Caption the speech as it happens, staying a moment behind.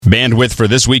Bandwidth for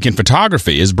This Week in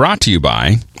Photography is brought to you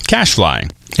by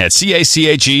CacheFly at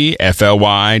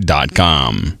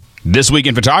CACHEFLY.com. This Week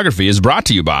in Photography is brought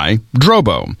to you by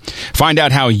Drobo. Find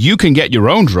out how you can get your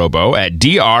own Drobo at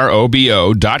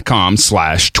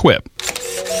drobo.com/twip.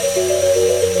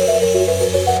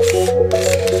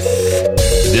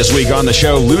 This week on the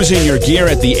show, losing your gear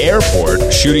at the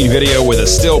airport, shooting video with a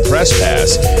still press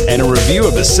pass, and a review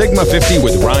of the Sigma 50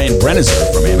 with Ryan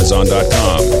Brenizer from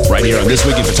Amazon.com. Right here on This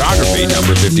Week in Photography,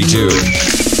 number 52.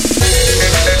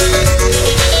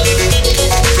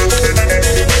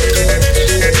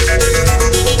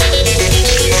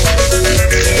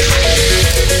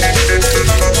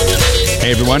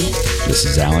 Hey everyone, this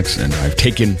is Alex, and I've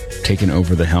taken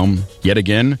over the helm yet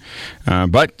again.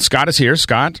 But Scott is here.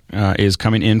 Scott is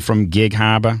coming in from Gig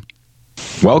Harbor.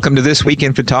 Welcome to This Week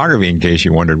in Photography, in case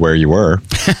you wondered where you were.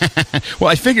 Well,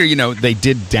 I figure, they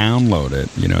did download it.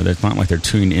 It's not like they're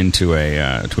tuned into a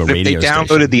radio station. If they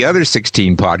downloaded the other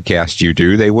 16 podcasts you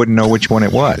do, they wouldn't know which one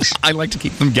it was. I like to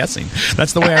keep them guessing.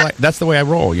 That's the way that's the way I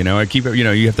roll. I keep it.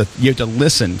 You have to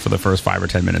listen for the first 5 or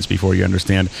 10 minutes before you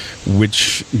understand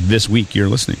which this week you're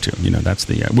listening to. That's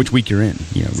the which week you're in.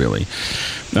 Really.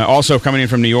 Also coming in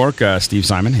from New York, Steve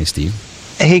Simon. Hey, Steve.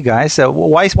 Hey guys,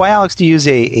 why Alex do you use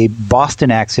a Boston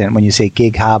accent when you say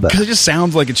Gig Harbor? Because it just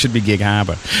sounds like it should be Gig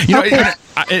Harbor.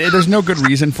 There's no good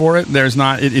reason for it. There's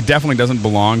not. It definitely doesn't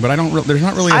belong. But there's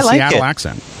not really a Seattle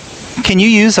accent. Can you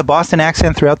use a Boston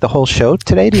accent throughout the whole show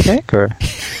today? Do you think? Or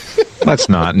let's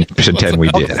not pretend we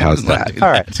did. How's that? All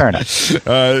right, fair enough.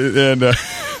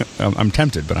 I'm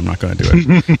tempted, but I'm not going to do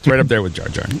it. It's right up there with Jar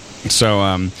Jar.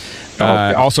 So.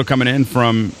 Also coming in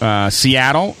from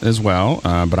Seattle as well,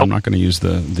 but I'm not going to use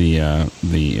the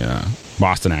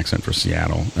Boston accent for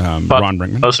Seattle. Ron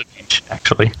Brinkman.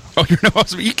 Actually. Oh, you're no.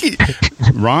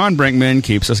 Ron Brinkman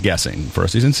keeps us guessing.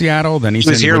 First he's in Seattle, then he's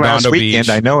in here Redondo last weekend.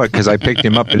 Beach. I know it because I picked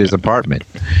him up at his apartment.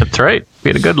 That's right. We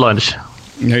had a good lunch.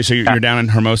 So you're down in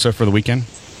Hermosa for the weekend?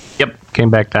 Yep.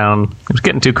 Came back down. It was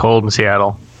getting too cold in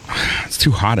Seattle. It's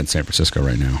too hot in San Francisco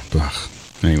right now. Ugh.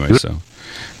 Anyway, so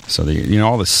all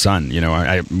the sun,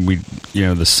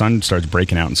 the sun starts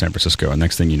breaking out in San Francisco, and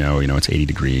next thing you know, it's 80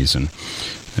 degrees, and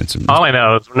it's all I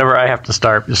know is whenever I have to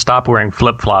stop wearing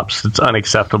flip flops, it's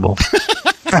unacceptable.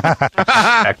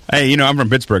 Hey, I'm from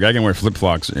Pittsburgh. I can wear flip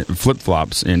flops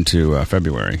into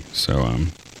February, so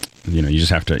you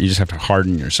just have to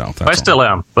harden yourself. I still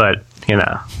am, but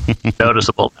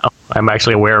noticeable now. I'm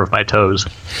actually aware of my toes.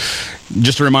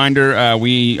 Just a reminder,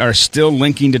 we are still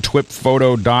linking to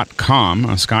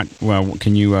twipphoto.com. Scott,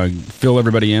 can you fill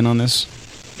everybody in on this?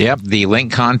 Yep, the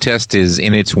link contest is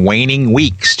in its waning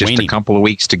weeks. Just a couple of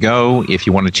weeks to go. If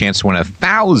you want a chance to win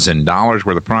 $1,000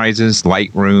 worth of prizes,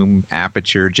 Lightroom,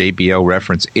 Aperture, JBL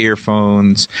reference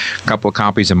earphones, a couple of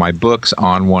copies of my books,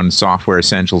 On One Software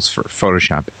Essentials for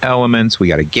Photoshop Elements. We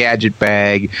got a gadget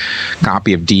bag,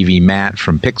 copy of DV Matte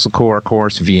from Pixelcore, of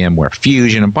course, VMware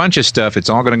Fusion, a bunch of stuff. It's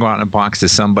all going to go out in a box to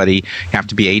somebody. You have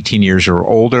to be 18 years or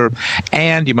older,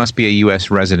 and you must be a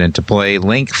U.S. resident to play.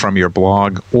 Link from your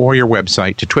blog or your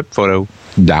website to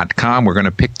twipphoto.com. We're going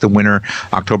to pick the winner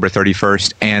October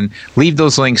 31st and leave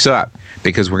those links up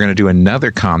because we're going to do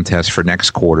another contest for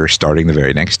next quarter starting the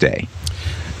very next day.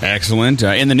 Excellent.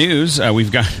 In the news,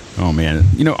 we've got,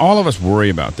 all of us worry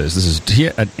about this. This is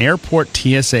an airport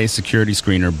TSA security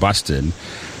screener busted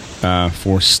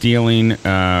for stealing,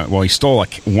 he stole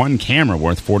one camera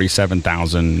worth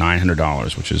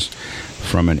 $47,900, which is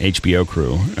from an HBO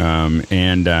crew,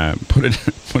 and put it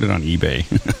on eBay.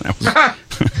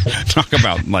 Talk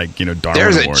about Darwin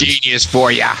There's Awards. A genius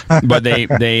for you. But they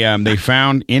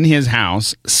found in his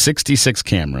house 66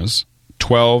 cameras,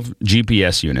 12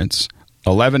 GPS units,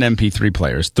 11 MP3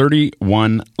 players,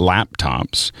 31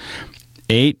 laptops,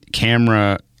 8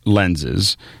 camera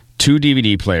lenses, 2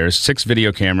 DVD players, 6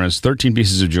 video cameras, 13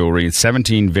 pieces of jewelry,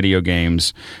 17 video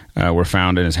games were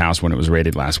found in his house when it was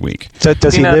raided last week. So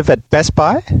does he live at Best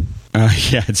Buy?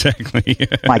 Yeah, exactly.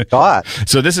 My God.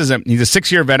 So he's a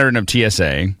 6-year veteran of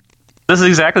TSA. This is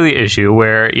exactly the issue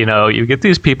where, you get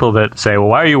these people that say, well,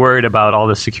 why are you worried about all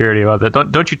this security about that?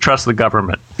 Don't you trust the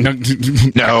government?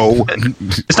 No.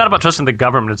 It's not about trusting the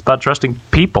government. It's about trusting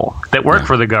people that work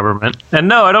for the government. And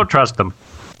no, I don't trust them.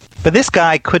 But this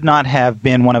guy could not have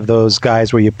been one of those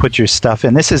guys where you put your stuff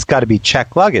in. This has got to be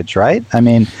checked luggage, right? I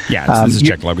mean, yeah, this is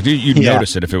checked luggage. You'd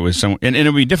notice it if it was someone, and it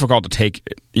would be difficult to take.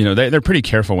 They're pretty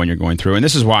careful when you're going through, and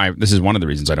this is one of the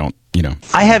reasons I don't.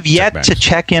 I have yet to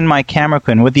check in my camera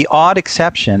pin. With the odd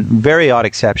exception, very odd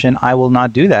exception, I will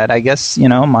not do that. I guess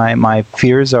my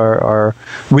fears are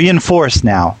reinforced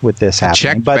now with this happening.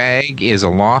 Checked bag is a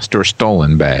lost or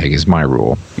stolen bag, is my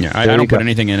rule. Yeah, I don't put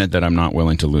anything in it that I'm not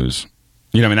willing to lose.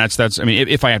 You know, I mean, that's. I mean,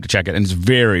 if I have to check it, and it's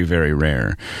very, very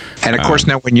rare. And of course,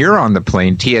 now when you're on the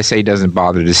plane, TSA doesn't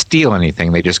bother to steal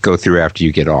anything; they just go through after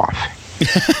you get off.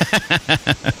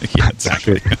 Yeah,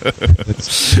 exactly.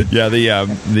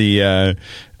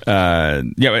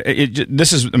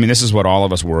 This is what all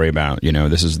of us worry about. You know,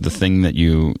 this is the thing that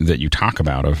you talk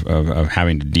about of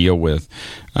having to deal with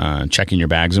checking your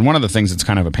bags. And one of the things that's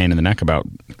kind of a pain in the neck about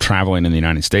traveling in the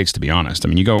United States, to be honest, I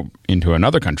mean, you go into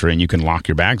another country and you can lock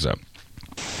your bags up.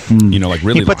 You know, like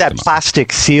really. You put that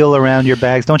plastic seal around your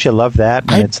bags. Don't you love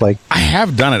that? And it's like I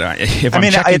have done it.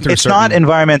 It's not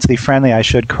environmentally friendly. I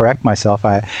should correct myself.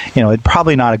 It's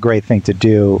probably not a great thing to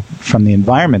do from the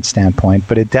environment standpoint,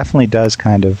 but it definitely does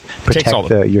kind of protect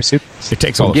your suitcase. It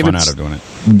takes all the fun out of doing it.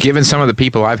 Given some of the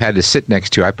people I've had to sit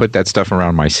next to, I put that stuff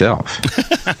around myself.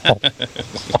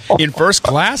 In first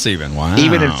class, even. Wow.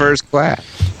 Even in first class.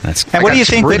 And what do you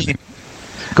think?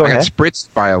 Go ahead. I got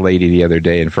spritzed by a lady the other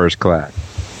day in first class.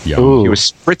 Yeah. She was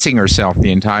spritzing herself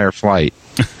the entire flight.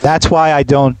 That's why I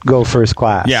don't go first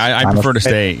class. Yeah, I prefer to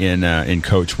stay in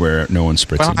coach where no one's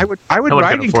spritzing. Well, I would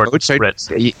ride in coach.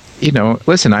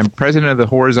 Listen, I'm president of the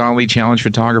Horizontally Challenged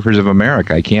Photographers of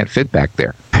America. I can't fit back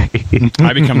there.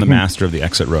 I become the master of the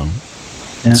exit row.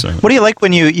 Yeah. So. What do you like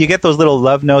when you get those little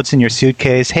love notes in your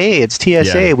suitcase? Hey, it's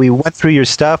TSA. Yeah. We went through your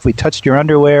stuff. We touched your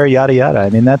underwear. Yada yada. I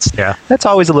mean, that's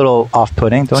always a little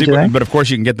off-putting, don't you think? But of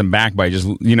course, you can get them back by just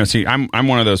I'm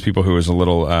one of those people who is a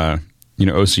little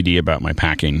OCD about my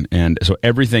packing, and so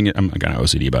everything. I'm kind of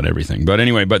OCD about everything, but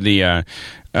anyway, the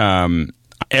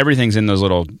everything's in those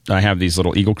little. I have these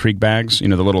little Eagle Creek bags. The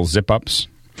little zip ups.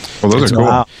 Well, those are cool.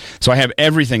 Wow. So I have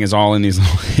everything is all in these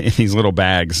little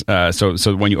bags. So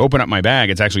when you open up my bag,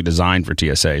 it's actually designed for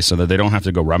TSA, so that they don't have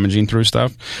to go rummaging through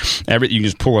stuff. You can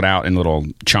just pull it out in little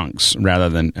chunks, rather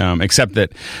than except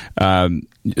that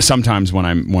sometimes when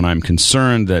I'm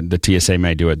concerned that the TSA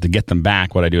may do it, to get them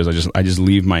back, what I do is I just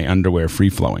leave my underwear free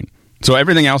flowing. So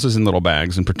everything else is in little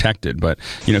bags and protected, but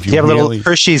if you have a little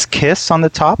Hershey's Kiss on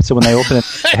the top, so when they open it,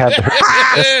 they have the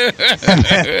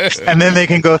Hershey's Kiss, and then they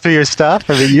can go through your stuff.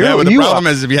 But the problem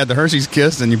is if you had the Hershey's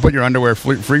Kiss and you put your underwear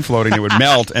free floating, it would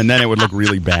melt, and then it would look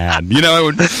really bad. It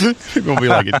would people would be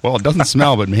like, well, it doesn't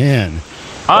smell, but man.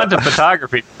 On to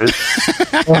photography.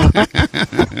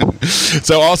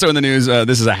 So also in the news,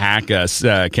 this is a hack.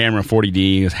 Camera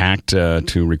 40D is hacked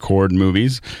to record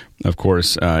movies. Of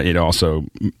course, it also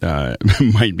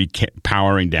might be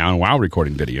powering down while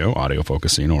recording video, audio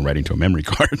focusing, or writing to a memory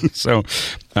card. So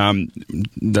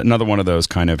another one of those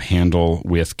kind of handle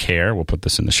with care. We'll put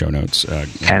this in the show notes.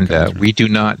 We do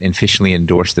not officially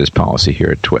endorse this policy here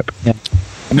at TWIP. Yeah.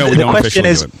 No, the question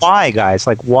is why, guys?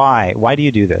 Like, why? Why do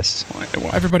you do this?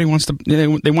 Well, everybody wants to. They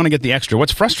want to get the extra.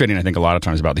 What's frustrating, I think, a lot of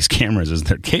times about these cameras is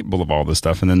they're capable of all this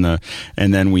stuff, and then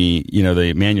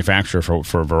the manufacturer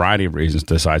for a variety of reasons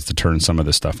decides to turn some of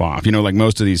this stuff off. Like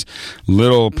most of these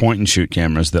little point and shoot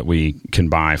cameras that we can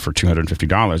buy for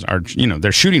 $250 are,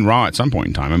 they're shooting raw at some point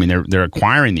in time. I mean, they're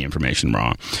acquiring the information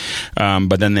raw,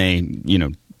 but then they,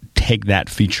 take that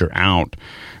feature out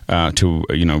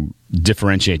to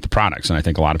differentiate the products, and I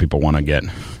think a lot of people want to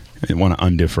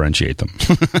undifferentiate them.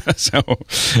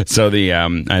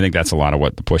 I think that's a lot of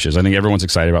what the push is. I think everyone's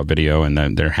excited about video, and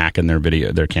then they're hacking their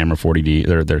camera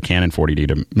 40D, their Canon 40D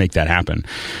to make that happen.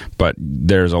 But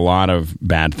there's a lot of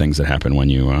bad things that happen when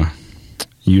you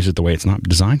use it the way it's not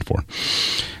designed for.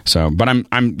 So, but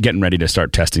I'm getting ready to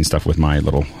start testing stuff with my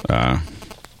little.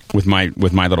 With my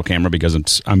little camera,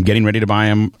 because I'm getting ready to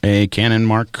buy a Canon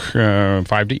Mark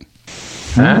 5D.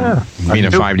 I mean a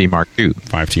 5D Mark II.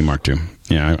 5T Mark II.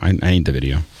 Yeah, I need the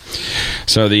video.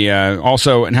 So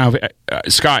also now,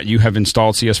 Scott, you have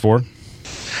installed CS4?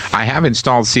 I have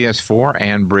installed CS4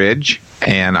 and Bridge,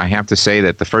 and I have to say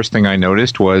that the first thing I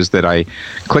noticed was that I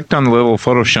clicked on the little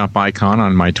Photoshop icon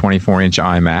on my 24-inch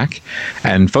iMac,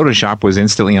 and Photoshop was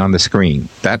instantly on the screen.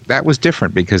 That was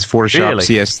different because Photoshop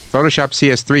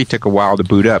CS3 took a while to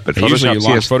boot up. But usually you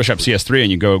launch Photoshop CS3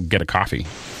 and you go get a coffee.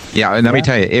 Yeah, and let me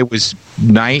tell you, it was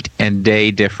night and day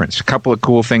difference. A couple of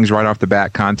cool things right off the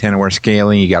bat. Content-aware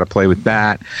scaling, you got to play with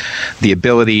that. The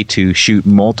ability to shoot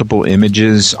multiple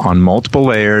images on multiple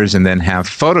layers and then have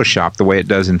Photoshop, the way it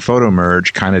does in Photo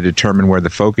Merge, kind of determine where the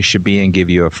focus should be and give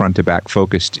you a front-to-back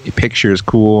focused picture is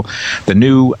cool. The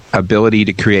new ability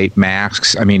to create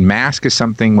masks. I mean, mask is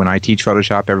something, when I teach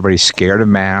Photoshop, everybody's scared of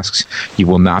masks. You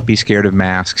will not be scared of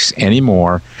masks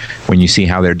anymore when you see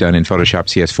how they're done in Photoshop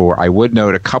CS4. I would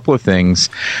note a couple couple of things.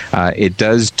 It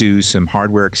does do some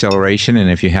hardware acceleration, and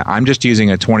if you I'm just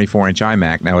using a 24-inch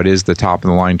iMac. Now, it is the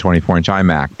top-of-the-line 24-inch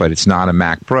iMac, but it's not a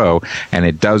Mac Pro, and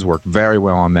it does work very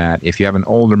well on that. If you have an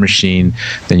older machine,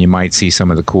 then you might see some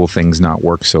of the cool things not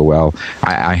work so well.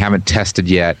 I haven't tested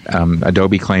yet.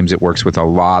 Adobe claims it works with a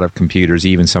lot of computers,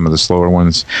 even some of the slower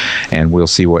ones, and we'll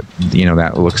see what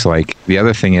that looks like. The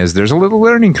other thing is there's a little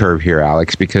learning curve here,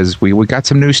 Alex, because we got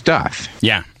some new stuff.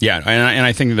 Yeah, and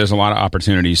I think there's a lot of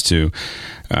opportunities to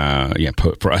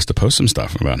for us to post some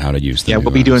stuff about how to use them. Yeah,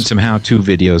 we'll be doing some how-to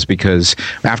videos, because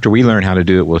after we learn how to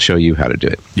do it, we'll show you how to do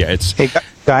it. Yeah, it's... Hey,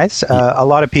 guys, a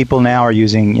lot of people now are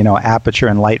using, Aperture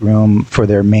and Lightroom for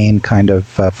their main kind of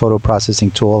photo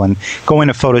processing tool, and go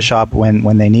into Photoshop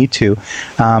when they need to.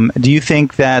 Do you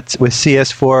think that with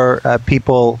CS4,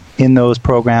 people in those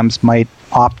programs might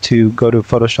opt to go to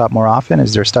Photoshop more often?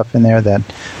 Is there stuff in there that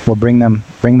will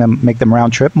make them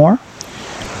round trip more?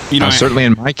 Certainly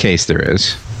in my case, there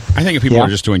is. I think if people are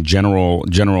just doing general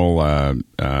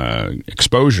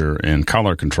exposure and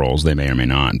color controls, they may or may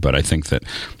not. But I think that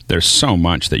there's so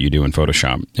much that you do in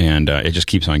Photoshop, and it just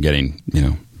keeps on getting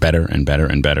better and better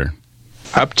and better.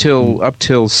 Up till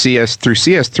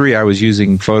CS3, I was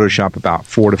using Photoshop about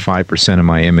 4 to 5% of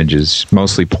my images,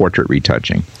 mostly portrait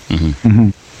retouching. Mm-hmm. Mm-hmm.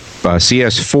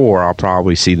 CS4, I'll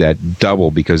probably see that double,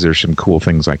 because there's some cool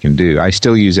things I can do. I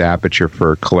still use Aperture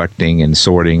for collecting and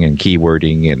sorting and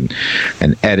keywording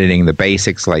and editing the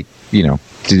basics, like,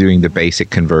 doing the basic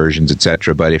conversions,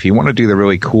 etc. But if you want to do the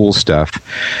really cool stuff,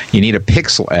 you need a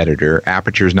pixel editor.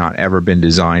 Aperture's not ever been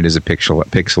designed as a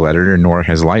pixel editor, nor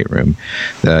has Lightroom.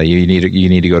 You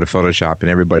need to go to Photoshop, and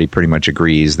everybody pretty much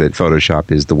agrees that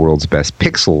Photoshop is the world's best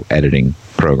pixel editing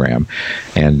program.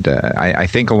 And I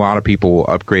think a lot of people will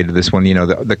upgrade to this one.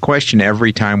 The question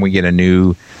every time we get a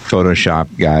new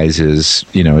Photoshop, guys, is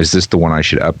this the one I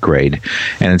should upgrade?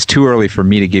 And it's too early for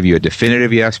me to give you a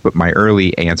definitive yes, but my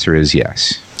early answer is yes.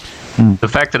 The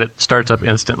fact that it starts up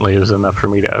instantly is enough for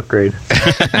me to upgrade.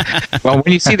 Well,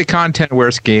 when you see the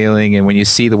content-aware scaling, and when you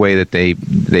see the way that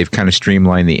they've kind of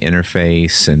streamlined the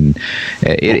interface, and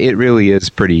it really is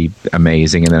pretty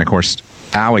amazing. And then, of course,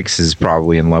 Alex is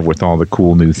probably in love with all the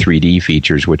cool new 3D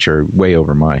features, which are way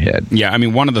over my head. Yeah, I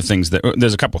mean, one of the things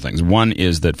there's a couple things. One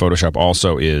is that Photoshop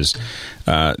also is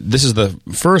this is the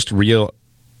first real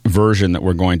version that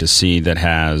we're going to see that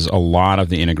has a lot of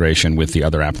the integration with the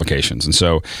other applications, and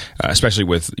so especially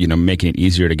with making it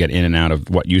easier to get in and out of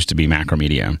what used to be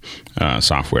Macromedia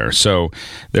software. So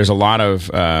there's a lot of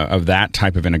that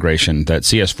type of integration that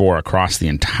CS4 across the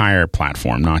entire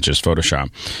platform, not just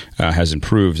Photoshop, has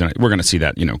improved, and we're going to see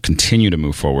that continue to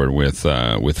move forward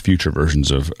with future versions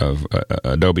of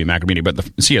Adobe Macromedia. But the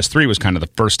CS3 was kind of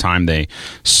the first time they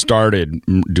started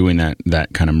doing that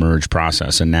kind of merge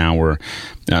process, and now we're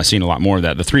seeing a lot more of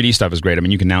that. The 3D stuff is great. I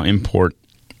mean, you can now import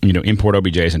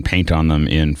OBJs and paint on them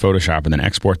in Photoshop, and then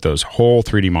export those whole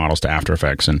 3D models to After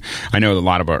Effects. And I know that a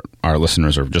lot of our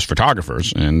listeners are just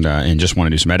photographers and just want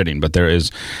to do some editing, but there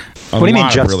is what do you mean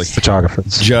just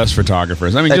photographers? Just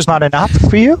photographers. I mean, that's not enough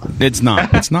for you? It's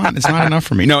not. It's not enough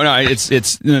for me. No.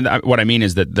 It's what I mean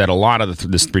is that a lot of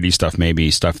this 3D stuff may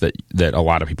be stuff that a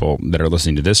lot of people that are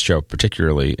listening to this show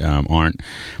particularly aren't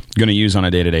going to use on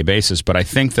a day-to-day basis. But I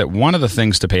think that one of the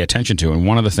things to pay attention to, and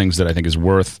one of the things that I think is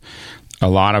worth a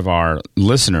lot of our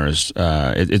listeners,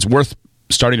 it's worth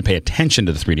starting to pay attention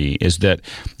to the 3D, is that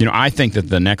I think that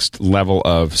the next level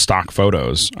of stock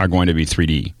photos are going to be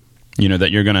 3D.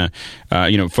 That you're going to,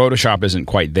 Photoshop isn't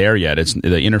quite there yet.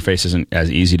 The interface isn't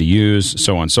as easy to use,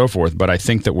 so on and so forth. But I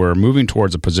think that we're moving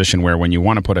towards a position where when you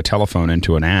want to put a telephone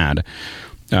into an ad,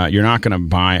 you're not going to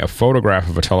buy a photograph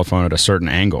of a telephone at a certain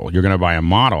angle. You're going to buy a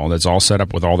model that's all set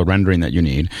up with all the rendering that you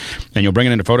need, and you'll bring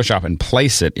it into Photoshop and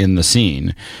place it in the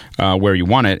scene where you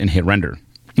want it and hit render.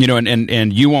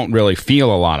 And you won't really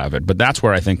feel a lot of it, but that's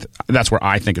where I think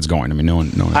it's going. I mean, no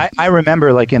one. I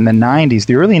remember, like in the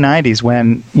early '90s,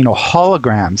 when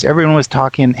holograms. Everyone was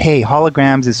talking, "Hey,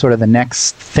 holograms is sort of the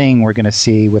next thing we're going to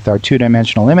see with our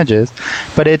two-dimensional images,"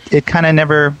 but it kind of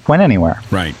never went anywhere.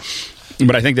 Right.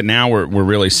 But I think that now we're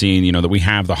really seeing, that we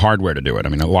have the hardware to do it. I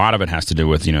mean, a lot of it has to do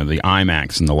with, the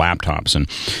iMacs and the laptops, and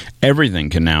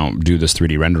everything can now do this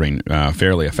 3D rendering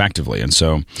fairly effectively. And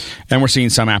we're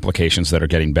seeing some applications that are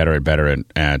getting better and better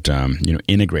at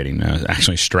integrating.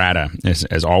 Actually, Strata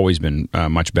has always been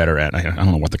much better at, I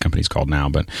don't know what the company's called now,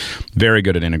 but very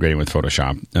good at integrating with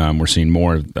Photoshop. We're seeing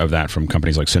more of that from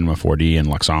companies like Cinema 4D and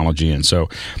Luxology. And so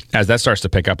as that starts to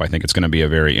pick up, I think it's going to be a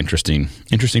very interesting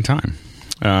time.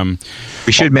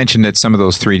 We should mention that some of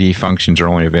those 3D functions are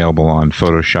only available on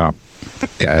Photoshop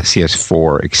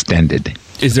CS4 Extended.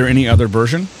 Is there any other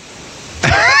version?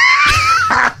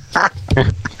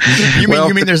 You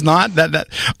mean there's not that?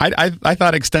 I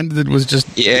thought extended was just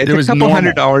it was a couple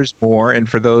 $100 more, and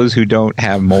for those who don't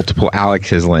have multiple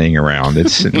Alexes laying around,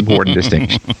 it's an important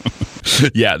distinction.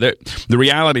 Yeah, the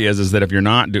reality is that if you're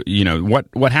not,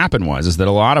 what happened was that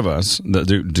a lot of us that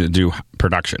do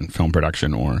production, film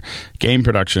production, or game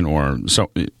production, or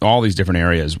so all these different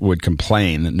areas would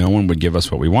complain that no one would give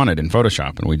us what we wanted in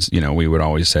Photoshop, and we would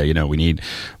always say, we need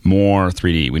more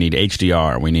 3D, we need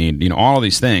HDR, we need all of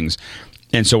these things.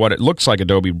 And so what it looks like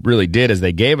Adobe really did is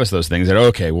they gave us those things that,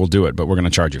 okay, we'll do it, but we're going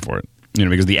to charge you for it.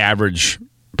 Because the average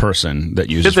person that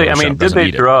uses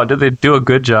Photoshop did they do a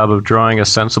good job of drawing a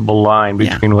sensible line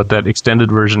between what that extended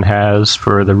version has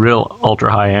for the real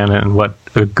ultra high end and what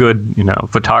a good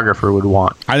photographer would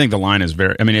want? I think the line is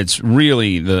it's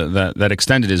really that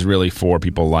extended is really for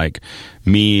people like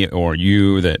me or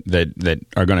you that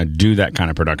are going to do that kind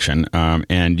of production,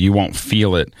 and you won't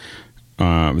feel it.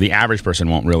 The average person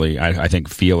won't really, I think,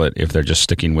 feel it if they're just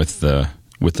sticking with the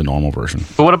normal version.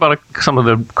 But what about some of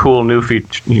the cool new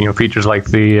features like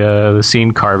the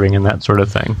scene carving and that sort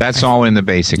of thing? That's all in the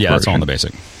basic version. That's all in the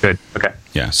basic. Good. Okay.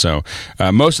 Yeah, so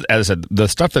most, as I said, the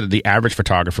stuff that the average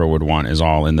photographer would want is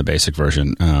all in the basic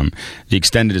version. The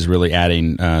extended is really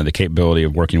adding the capability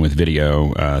of working with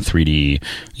video, 3D,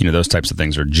 those types of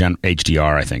things, or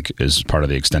HDR, I think, is part of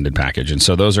the extended package. And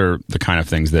so those are the kind of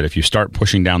things that if you start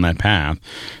pushing down that path,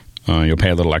 you'll pay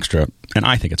a little extra, and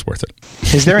I think it's worth it.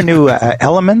 Is there a new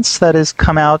Elements that has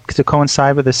come out to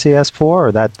coincide with the CS4,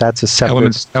 or that's a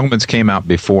separate... Elements came out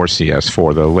before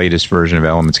CS4. The latest version of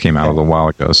Elements came out a little while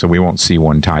ago, so we won't see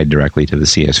one tied directly to the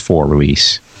CS4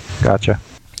 release. Gotcha.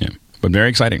 Yeah, but very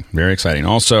exciting, very exciting.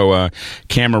 Also,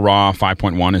 Camera Raw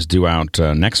 5.1 is due out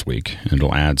next week.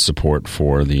 It'll add support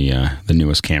for the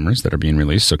newest cameras that are being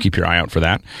released, so keep your eye out for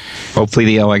that. Hopefully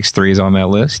the LX3 is on that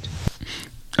list.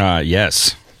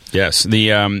 Yes. Yes,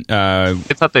 I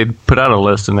thought they put out a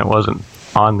list and it wasn't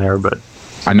on there, but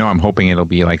I know I'm hoping it'll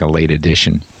be like a late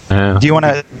edition. Do you want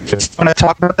to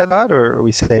talk about that, or are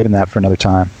we saving that for another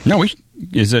time? No, I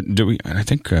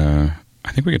think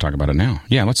we could talk about it now.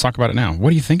 Yeah, let's talk about it now. What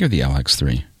do you think of the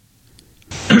LX3,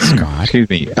 Scott? Excuse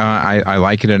me. I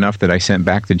like it enough that I sent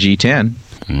back the G10.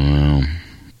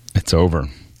 It's over.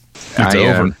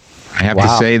 I have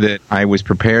to say that I was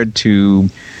prepared to,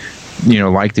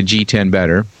 like the G10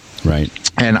 better. Right.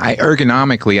 And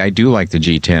ergonomically, I do like the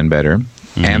G10 better,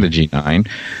 and the G9.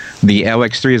 The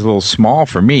LX3 is a little small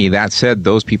for me. That said,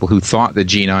 those people who thought the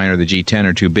G9 or the G10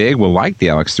 are too big will like the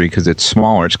LX3 because it's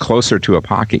smaller. It's closer to a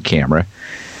pocket camera.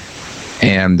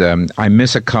 And I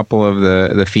miss a couple of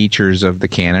the features of the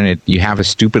Canon. You have a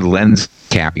stupid lens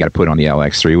cap you got to put on the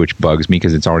LX3, which bugs me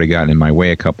because it's already gotten in my way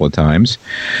a couple of times.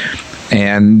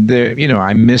 And,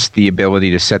 I miss the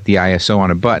ability to set the ISO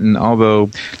on a button, although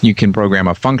you can program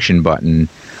a function button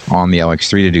on the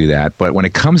LX3 to do that. But when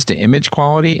it comes to image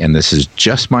quality, and this is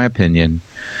just my opinion,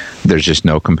 there's just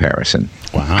no comparison.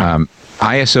 Wow.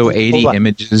 ISO 80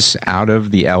 images out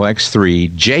of the LX3,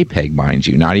 JPEG, mind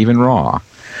you, not even RAW,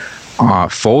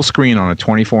 full screen on a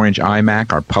 24-inch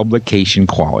iMac are publication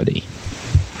quality.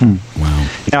 Wow.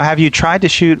 Now, have you tried to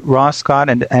shoot RAW, Scott?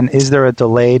 And is there a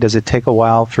delay? Does it take a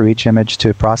while for each image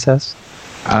to process?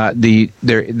 I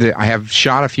have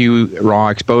shot a few RAW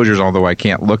exposures, although I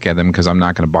can't look at them because I'm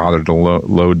not going to bother to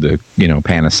load the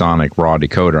Panasonic RAW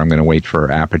decoder. I'm going to wait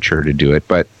for Aperture to do it.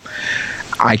 But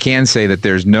I can say that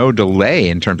there's no delay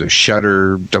in terms of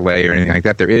shutter delay or anything like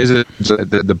that. There is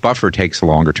the buffer takes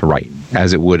longer to write,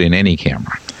 as it would in any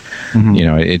camera.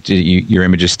 Mm-hmm. Your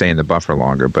images stay in the buffer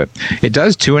longer, but it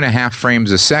does 2.5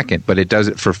 frames a second, but it does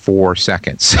it for 4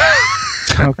 seconds.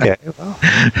 Okay. Well.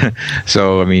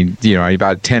 So,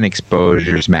 about 10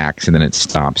 exposures max, and then it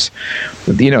stops.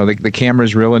 The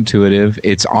camera's real intuitive.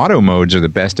 Its auto modes are the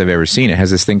best I've ever seen. It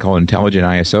has this thing called Intelligent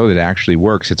ISO that actually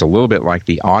works. It's a little bit like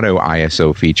the auto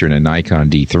ISO feature in a Nikon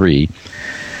D3.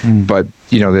 But,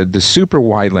 the super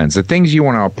wide lens, the things you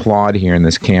want to applaud here in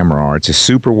this camera are it's a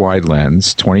super wide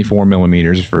lens, 24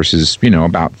 millimeters versus,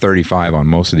 about 35 on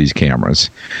most of these cameras.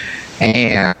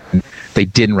 And they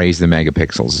didn't raise the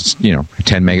megapixels. It's, a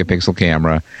 10 megapixel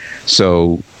camera.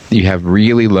 So you have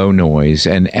really low noise.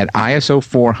 And at ISO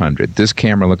 400, this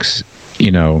camera looks, at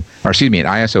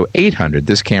ISO 800,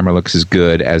 this camera looks as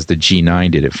good as the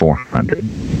G9 did at 400.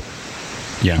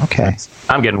 Yeah. Okay.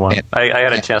 I'm getting one. I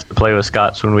had a chance to play with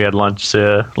Scott's when we had lunch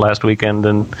last weekend,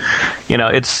 and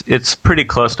it's pretty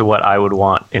close to what I would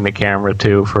want in a camera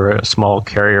too for a small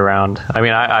carry around.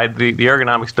 The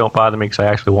ergonomics don't bother me because I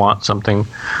actually want something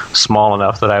small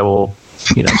enough that I will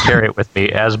carry it with me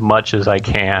as much as I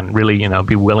can. Really,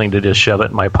 be willing to just shove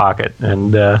it in my pocket,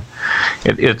 and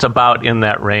it's about in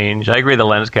that range. I agree. The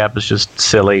lens cap is just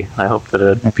silly. I hope that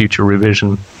a future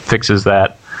revision fixes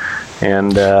that.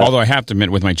 And although I have to admit,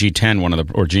 with my G10,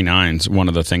 or G9s, one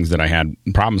of the things that I had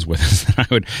problems with is that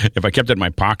if I kept it in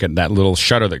my pocket, that little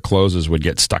shutter that closes would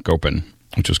get stuck open,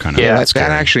 which was kind of that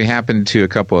actually happened to a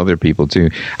couple other people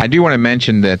too. I do want to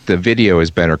mention that the video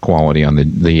is better quality on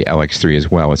the LX3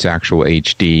 as well. It's actual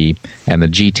HD, and the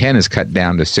G10 is cut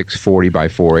down to 640 by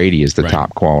 480 is the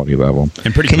top quality level.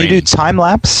 And pretty Can clean. you do time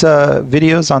lapse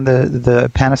videos on the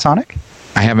Panasonic?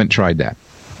 I haven't tried that.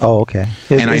 Oh, okay.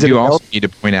 And I do also need to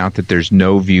point out that there's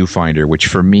no viewfinder, which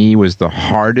for me was the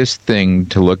hardest thing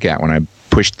to look at when I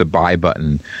pushed the buy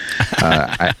button.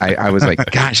 I was like,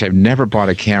 gosh, I've never bought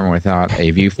a camera without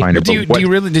a viewfinder.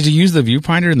 Did you use the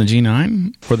viewfinder in the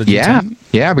G9 or the G10?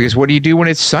 Yeah, because what do you do when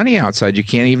it's sunny outside? You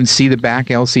can't even see the back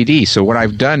LCD. So what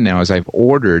I've done now is I've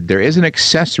ordered, there is an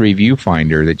accessory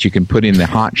viewfinder that you can put in the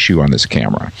hot shoe on this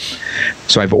camera.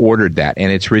 So I've ordered that,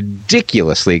 and it's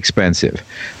ridiculously expensive.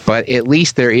 But at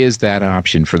least there is that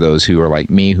option for those who are like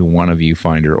me, who want a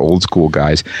viewfinder, old school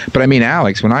guys. But I mean,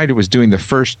 Alex, when I was doing the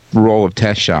first roll of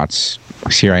test shots,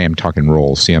 here I am talking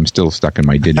rolls. See, I'm still stuck in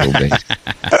my digital days,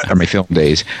 or my film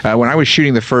days. When I was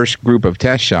shooting the first group of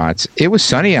test shots, it was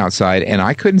sunny outside, and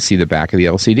I couldn't see the back of the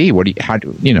LCD. What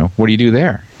do you do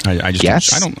there? I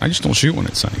just don't shoot when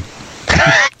it's sunny.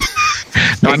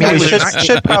 No, I mean, it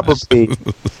should probably.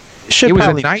 It was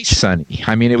a nice sunny.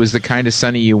 I mean, it was the kind of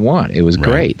sunny you want. It was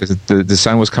great. The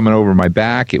sun was coming over my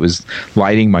back. It was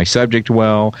lighting my subject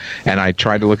well, and I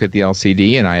tried to look at the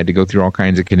LCD, and I had to go through all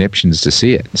kinds of conniptions to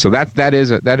see it. So that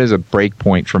is a break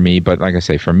point for me. But like I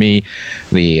say, for me,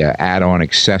 the add-on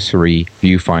accessory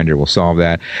viewfinder will solve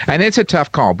that. And it's a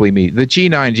tough call. Believe me, the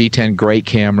G9, G10, great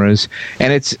cameras,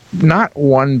 and it's not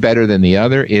one better than the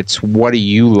other. It's what do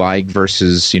you like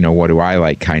versus what do I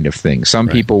like kind of thing. Some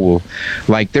people will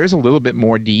like. There's a little bit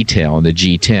more detail in the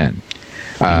G10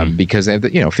 because they have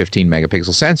the 15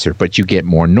 megapixel sensor, but you get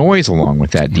more noise along with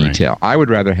that detail. I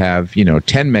would rather have 10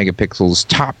 megapixels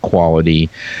top quality.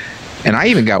 And I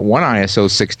even got one ISO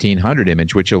 1600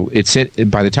 image, which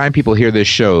by the time people hear this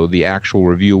show, the actual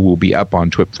review will be up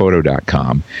on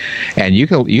twipphoto.com. And you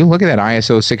look at that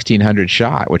ISO 1600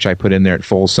 shot, which I put in there at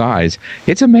full size.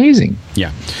 It's amazing.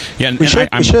 Yeah. We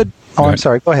should. Oh, I'm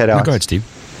sorry. Go ahead, Alex. No, go ahead,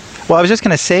 Steve. Well, I was just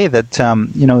going to say that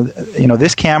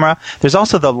this camera. There's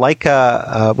also the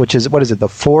Leica, which is the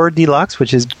 4 Deluxe,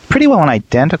 which is pretty well an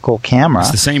identical camera.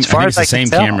 It's the same. I think it's the same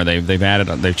camera.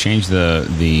 They've changed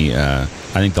the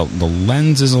I think the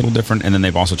lens is a little different, and then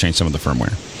they've also changed some of the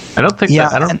firmware. I don't think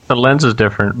the lens is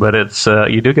different, but it's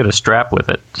you do get a strap with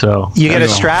it. So you get a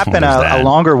strap and a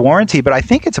longer warranty, but I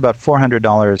think it's about $400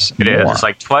 more. It is. It's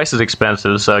like twice as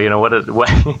expensive. So what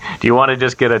do you want to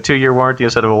just get a 2-year warranty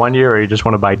instead of a 1-year, or you just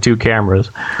want to buy 2 cameras?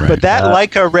 Right. But that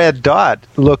Leica red dot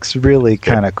looks really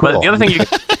kind of cool. But the other thing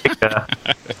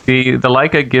the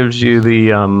Leica gives you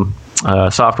the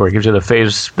software. It gives you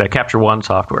the Capture One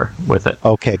software with it.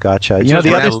 Okay, gotcha.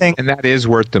 The other thing, and that is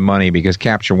worth the money because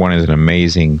Capture One is an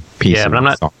amazing piece. Yeah,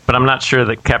 but I'm not sure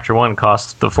that Capture One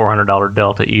costs the $400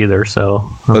 Delta either. So,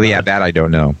 that I don't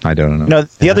know. No,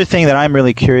 the other thing that I'm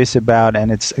really curious about,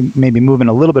 and it's maybe moving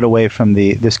a little bit away from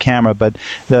this camera, but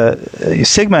the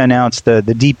Sigma announced the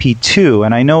DP2,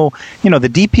 and I know the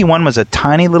DP1 was a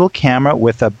tiny little camera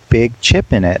with a big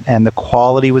chip in it, and the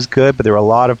quality was good, but there were a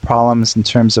lot of problems in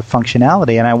terms of functionality.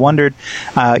 And I wondered,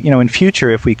 in future,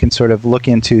 if we can sort of look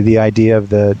into the idea of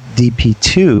the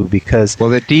DP2, because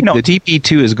the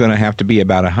DP2 is going to have to be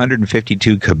about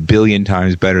 152 kabillion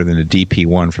times better than the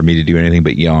DP1 for me to do anything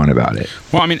but yawn about it.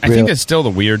 Well, I mean, I think that's still the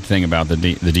weird thing about the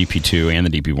DP2 and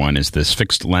the DP1 is this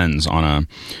fixed lens on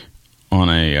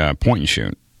a point and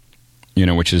shoot,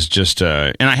 which is just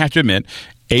and I have to admit,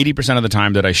 80% of the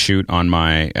time that I shoot on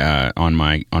my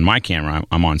camera,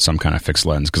 I'm on some kind of fixed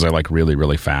lens because I like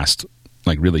really fast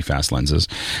lenses.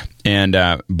 And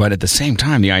but at the same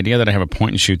time, the idea that I have a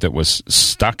point and shoot that was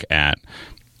stuck at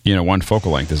one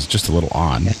focal length is just a little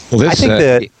odd. Well, I think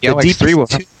the DP2 will.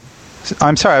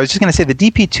 I'm sorry, I was just going to say the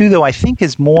DP2, though, I think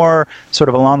is more sort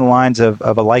of along the lines of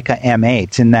a Leica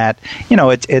M8 in that,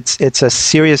 it's a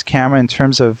serious camera in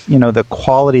terms of, the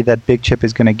quality that big chip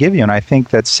is going to give you. And I think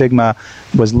that Sigma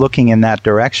was looking in that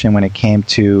direction when it came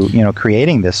to,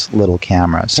 creating this little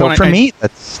camera. So for me,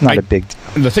 that's not a big deal.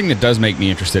 The thing that does make me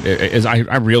interested is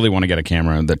I really want to get a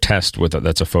camera that tests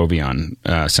that's a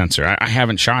Foveon sensor. I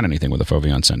haven't shot anything with a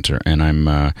Foveon sensor, and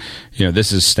I'm,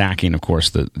 this is stacking, of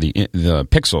course, the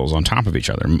pixels on top top of each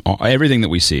other. Everything that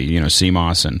we see,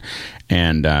 CMOS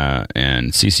and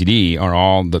CCD are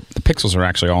all the pixels are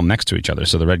actually all next to each other.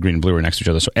 So the red, green, and blue are next to each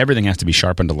other. So everything has to be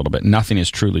sharpened a little bit. Nothing is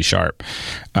truly sharp.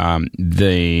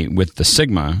 With the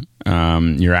Sigma,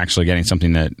 you're actually getting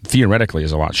something that theoretically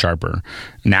is a lot sharper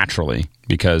naturally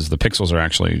because the pixels are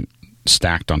actually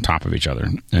stacked on top of each other.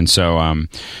 And so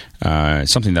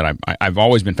something that I've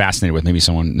always been fascinated with. Maybe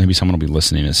someone will be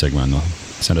listening at Sigma and they'll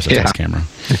send us a test camera.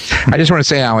 I just want to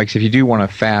say, Alex, if you do want a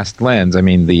fast lens, I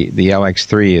mean, the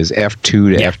LX3 is f2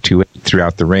 to f2.8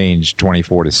 throughout the range,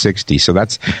 24 to 60. So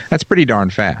that's pretty darn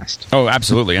fast. Oh,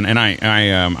 absolutely. And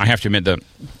I have to admit that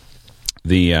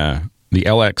the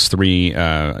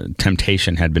LX3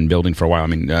 temptation had been building for a while. I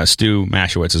mean, Stu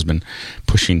Mashowitz has been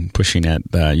pushing at.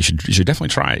 You should definitely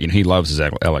try it. He loves his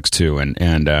LX2,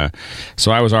 and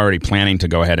so I was already planning to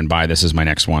go ahead and buy this as my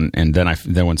next one. And then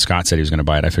when Scott said he was going to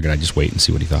buy it, I figured I'd just wait and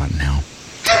see what he thought. Now,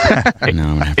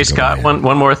 hey Scott,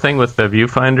 one more thing with the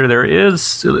viewfinder. There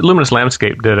is Luminous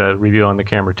Landscape did a review on the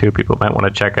camera too. People might want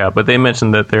to check out, but they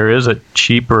mentioned that there is a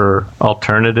cheaper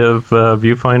alternative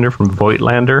viewfinder from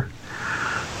Voigtlander.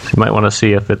 You might want to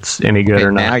see if it's any good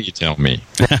or not. Now you tell me.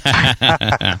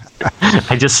 I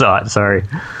just saw it. Sorry.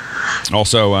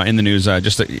 Also in the news,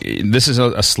 this is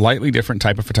a slightly different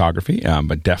type of photography,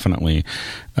 but definitely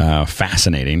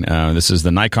fascinating. This is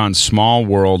the Nikon Small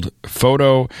World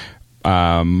Photo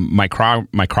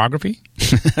micrography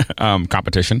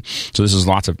competition. So this is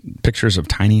lots of pictures of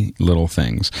tiny little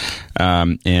things,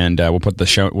 and we'll put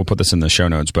this in the show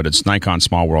notes. But it's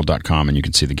NikonSmallWorld.com, and you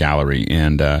can see the gallery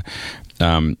and.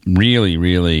 Really,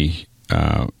 really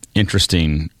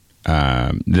interesting.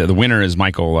 The winner is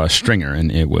Michael Stringer,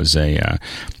 and it was a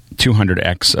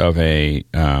 200x of a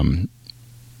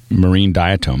marine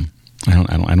diatom. I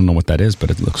don't know what that is, but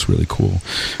it looks really cool.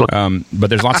 But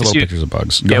there's lots of little pictures of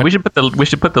bugs. Go ahead. we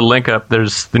should put the link up.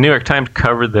 There's the New York Times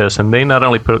covered this, and they not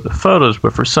only put up the photos,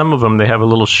 but for some of them they have a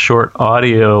little short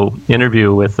audio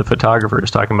interview with the photographers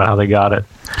talking about how they got it.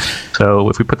 So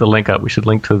if we put the link up, we should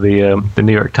link to the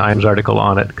New York Times article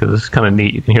on it because it's kind of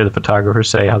neat. You can hear the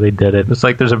photographers say how they did it. It's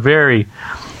like there's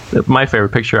my favorite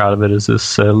picture out of it is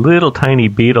this little tiny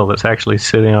beetle that's actually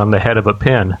sitting on the head of a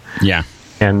pin. Yeah,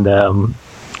 and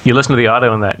you listen to the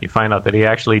audio on that, and you find out that he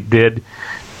actually did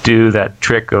do that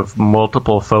trick of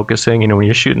multiple focusing. When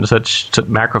you're shooting such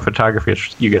macro photography,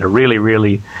 you get a really,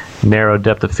 really narrow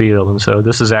depth of field. And so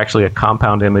this is actually a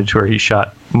compound image where he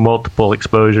shot multiple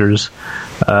exposures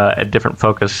at different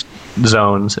focus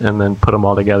zones and then put them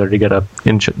all together to get a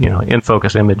in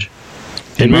focus image.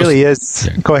 It really is.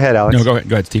 Yeah. Go ahead, Alex. No, go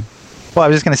ahead, Steve. Well, I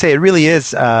was just going to say, it really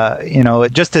is,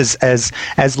 just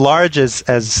as large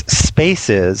as space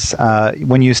is,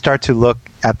 when you start to look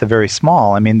at the very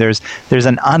small, I mean, there's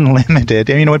an unlimited,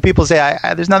 when people say,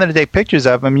 there's nothing to take pictures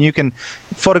of, I mean, you can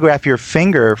photograph your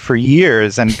finger for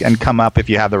years and come up if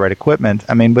you have the right equipment.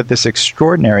 I mean, with this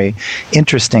extraordinary,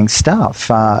 interesting stuff.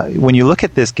 When you look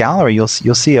at this gallery, you'll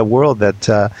see a world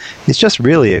that is just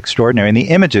really extraordinary, and the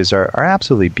images are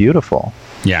absolutely beautiful.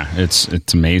 Yeah,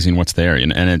 it's amazing what's there,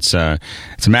 and it's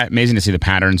amazing to see the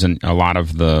patterns and a lot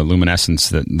of the luminescence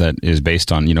that is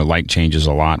based on light changes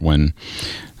a lot when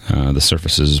the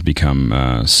surfaces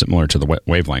become similar to the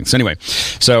wavelengths. Anyway,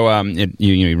 so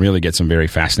you really get some very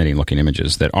fascinating looking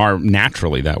images that are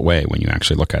naturally that way when you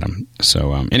actually look at them.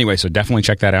 So so definitely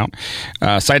check that out.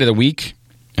 Site of the week.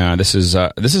 This is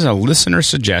a listener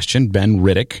suggestion. Ben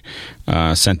Riddick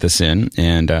sent this in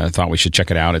and thought we should check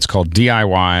it out. It's called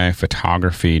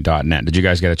DIYphotography.net. Did you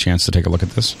guys get a chance to take a look at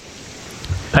this?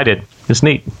 I did. It's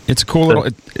neat. It's a cool little.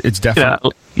 It's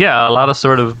definitely a lot of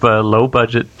sort of low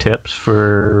budget tips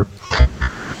for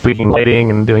tweaking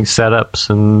lighting and doing setups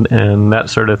and that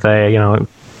sort of thing.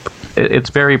 It's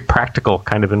very practical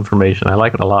kind of information. I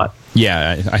like it a lot.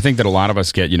 Yeah, I think that a lot of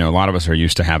us a lot of us are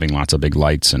used to having lots of big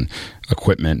lights and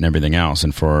equipment and everything else.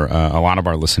 And for a lot of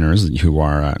our listeners who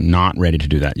are not ready to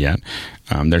do that yet,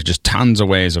 there's just tons of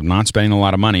ways of not spending a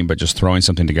lot of money, but just throwing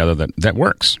something together that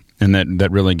works and that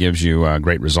really gives you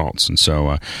great results. And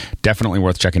so definitely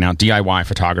worth checking out,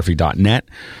 DIYphotography.net.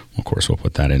 Of course, we'll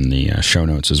put that in the show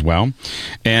notes as well.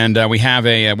 And we have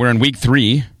we're in week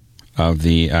 3 of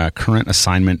the current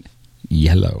assignment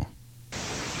Yellow.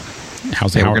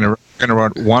 We're going to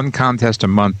run one contest a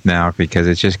month now because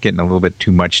it's just getting a little bit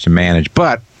too much to manage.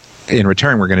 But in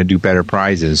return, we're going to do better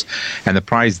prizes. And the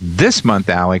prize this month,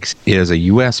 Alex, is a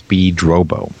USB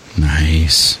Drobo.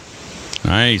 Nice.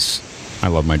 I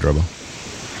love my Drobo.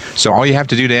 So all you have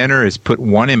to do to enter is put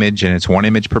one image, and it's one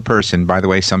image per person. By the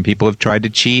way, some people have tried to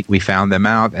cheat. We found them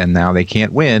out, and now they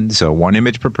can't win. So one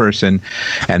image per person.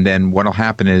 And then what will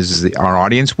happen is our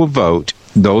audience will vote,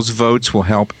 Those votes will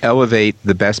help elevate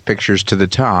the best pictures to the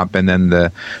top, and then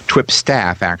the TWIP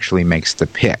staff actually makes the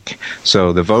pick.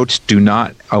 So the votes do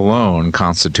not alone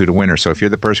constitute a winner. So if you're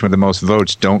the person with the most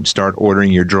votes, don't start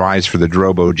ordering your dries for the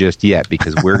Drobo just yet,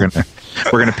 because we're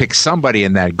gonna pick somebody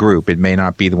in that group. It may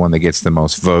not be the one that gets the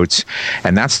most votes,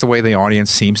 and that's the way the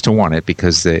audience seems to want it,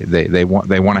 because they want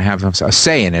to have a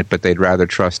say in it, but they'd rather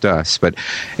trust us. But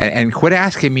and quit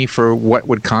asking me for what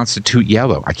would constitute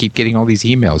yellow. I keep getting all these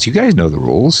emails. You guys know the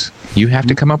rules. You have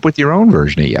to come up with your own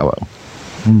version of yellow.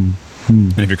 And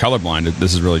if you're colorblind,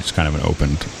 this is really just kind of an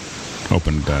open.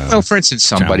 Well, for instance,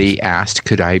 somebody asked,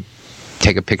 "Could I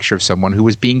take a picture of someone who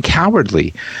was being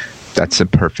cowardly?" That's a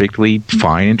perfectly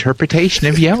fine interpretation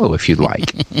of yellow, if you'd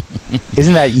like.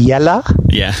 Isn't that yellow?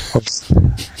 Yeah,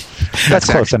 that's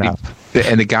close enough.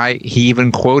 And the guy, he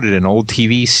even quoted an old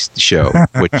TV show,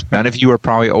 which none of you are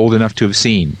probably old enough to have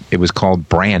seen. It was called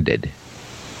Branded.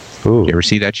 Ooh. You ever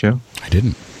see that show? I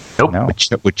didn't. Nope. No.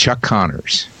 With Chuck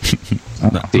Connors,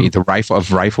 the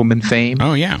rifleman fame.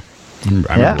 Oh yeah,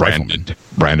 I'm Branded.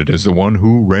 Branded is the one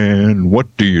who ran.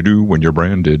 What do you do when you're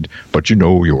branded? But you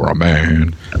know you're a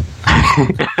man.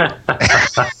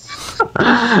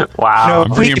 Wow.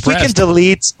 If we can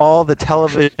delete all the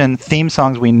television theme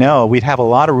songs we know, we'd have a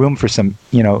lot of room for some,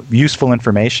 useful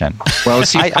information. Well,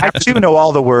 see, I do know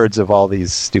all the words of all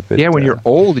these stupid. Yeah, when you're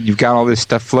old and you've got all this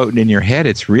stuff floating in your head,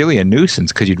 it's really a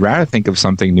nuisance, because you'd rather think of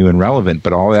something new and relevant.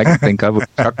 But all I can think of was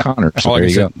Chuck Connors. So all there I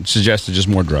you go. Suggested just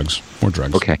more drugs.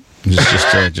 Okay.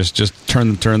 Just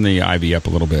turn the IV up a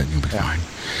little bit, and you'll be fine.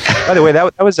 By the way,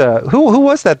 that was who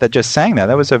was that just sang that?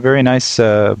 That was a very nice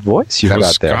voice you That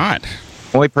was got there. Scott.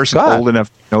 Only person old enough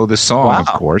to know the song, of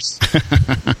course.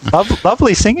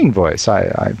 Lovely singing voice,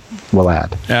 I will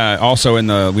add. Also,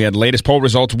 we had latest poll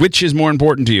results. Which is more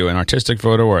important to you, an artistic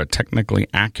photo or a technically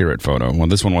accurate photo? Well,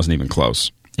 this one wasn't even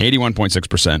close.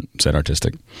 81.6% said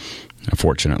artistic.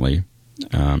 Unfortunately,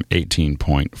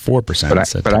 18.4%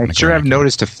 said But I sure have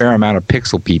noticed a fair amount of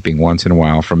pixel peeping once in a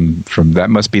while from that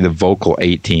must be the vocal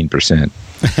 18%.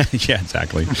 Yeah,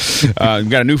 exactly. We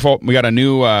got a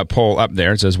new poll up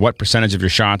there. It says, what percentage of your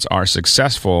shots are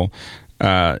successful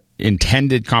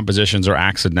intended compositions or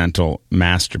accidental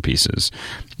masterpieces?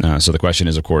 So the question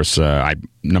is, of course,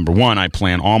 number one, I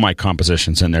plan all my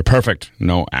compositions and they're perfect.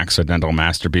 No accidental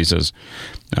masterpieces.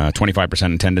 25%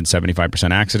 intended,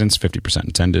 75% accidents, 50%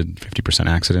 intended, 50%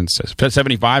 accidents,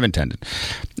 75 intended,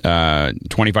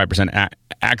 25%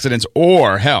 accidents,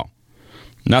 or hell,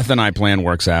 nothing I plan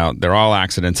works out. They're all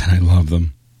accidents, and I love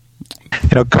them.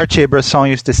 Cartier-Bresson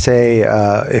used to say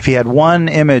if he had one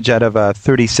image out of a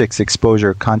 36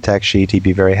 exposure contact sheet, he'd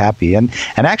be very happy. And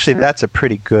actually, that's a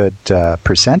pretty good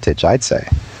percentage, I'd say.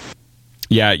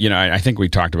 Yeah, I think we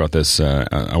talked about this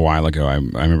a while ago. I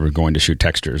remember going to shoot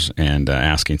textures and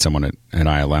asking someone at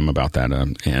ILM about that,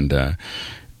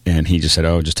 and he just said,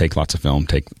 "Oh, just take lots of film,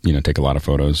 take a lot of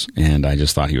photos." And I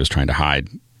just thought he was trying to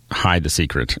hide the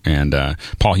secret. And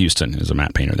Paul Houston is a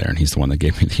matte painter there, and he's the one that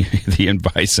gave me the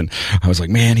advice. And I was like,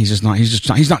 man, he's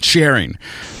not sharing.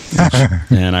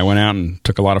 And I went out and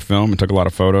took a lot of film and took a lot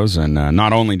of photos. And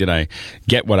not only did I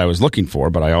get what I was looking for,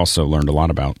 but I also learned a lot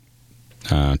about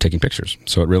taking pictures.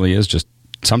 So it really is just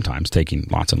sometimes taking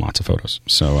lots and lots of photos.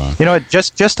 So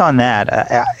just on that,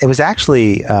 it was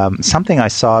actually something I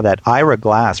saw that Ira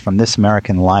Glass from This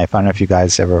American Life. I don't know if you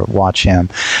guys ever watch him,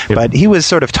 but he was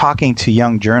sort of talking to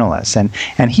young journalists, and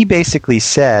he basically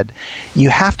said you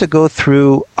have to go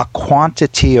through a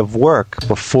quantity of work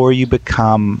before you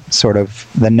become sort of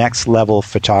the next level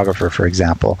photographer, for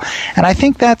example. And I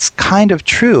think that's kind of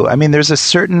true. I mean, there's a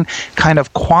certain kind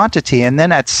of quantity, and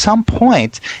then at some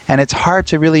point, and it's hard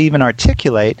to really even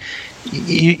articulate,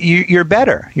 you're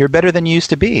better. You're better than you used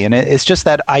to be. And it's just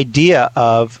that idea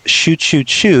of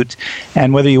shoot,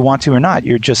 and whether you want to or not,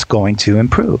 you're just going to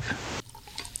improve.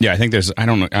 Yeah, I think I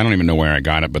don't even know where I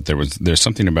got it, but there's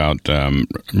something about I'm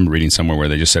reading somewhere where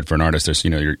they just said for an artist, there's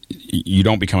you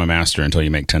don't become a master until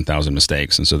you make 10,000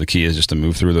 mistakes, and so the key is just to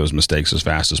move through those mistakes as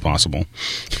fast as possible.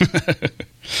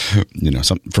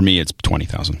 For me, it's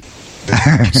 20,000.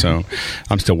 So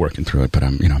I'm still working through it, but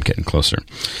I'm getting closer.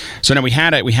 So now we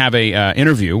have a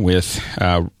interview with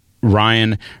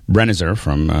Ryan Brenizer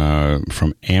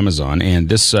from Amazon, and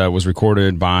this was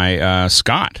recorded by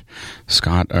Scott.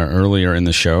 Scott earlier in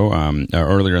the show,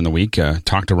 earlier in the week,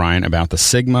 talked to Ryan about the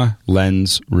Sigma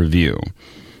Lens review.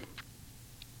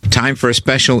 Time for a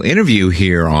special interview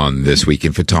here on This Week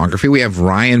in Photography. We have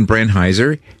Ryan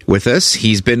Brenizer with us.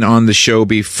 He's been on the show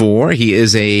before. He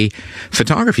is a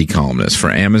photography columnist for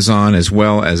Amazon, as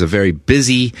well as a very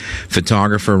busy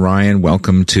photographer. Ryan,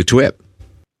 welcome to TWIP.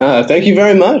 Thank you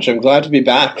very much. I'm glad to be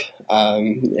back.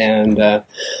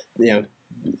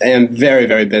 am very,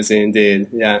 very busy indeed.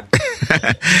 Yeah.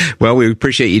 Well, we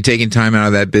appreciate you taking time out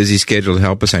of that busy schedule to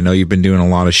help us. I know you've been doing a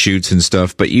lot of shoots and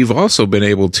stuff, but you've also been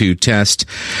able to test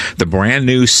the brand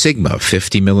new Sigma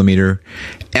 50 millimeter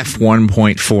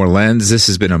f1.4 lens. This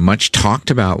has been a much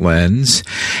talked about lens,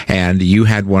 and you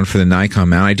had one for the Nikon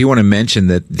mount. I do want to mention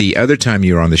that the other time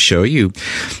you were on the show, you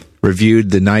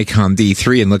reviewed the Nikon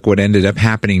D3, and look what ended up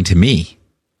happening to me.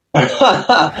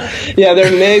 Yeah,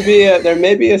 there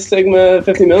may be a Sigma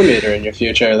 50 millimeter in your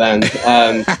future. Then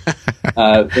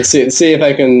see if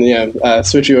I can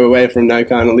switch you away from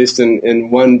Nikon, at least in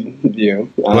one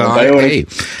view.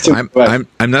 I'm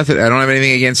nothing. I don't have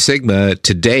anything against Sigma.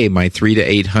 Today, my 3 to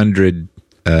 800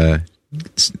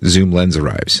 zoom lens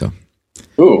arrives. So.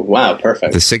 Ooh, wow,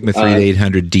 perfect. The Sigma 3 to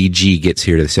 800 DG gets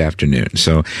here this afternoon.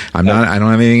 So I don't have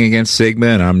anything against Sigma,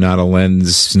 and I'm not a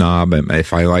lens snob.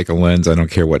 If I like a lens, I don't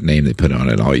care what name they put on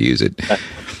it. I'll use it.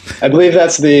 I believe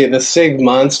that's the Sig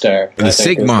Monster. The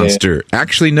Sig Monster.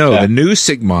 Actually, no. Yeah. The new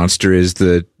Sig Monster is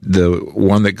the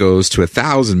one that goes to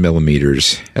 1,000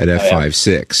 millimeters at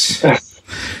f5.6. Yeah.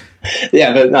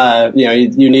 Yeah, but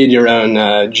you need your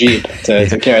own Jeep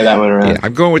to carry that one around. Yeah,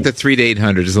 I'm going with the 3 to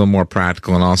 800. It's a little more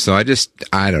practical, and also I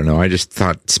don't know. I just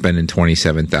thought spending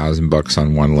 $27,000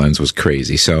 on one lens was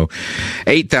crazy. So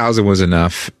 $8,000 was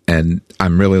enough, and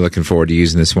I'm really looking forward to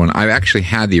using this one. I've actually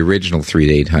had the original 3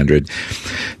 to 800,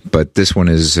 but this one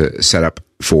is set up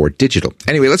for digital.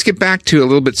 Anyway, let's get back to a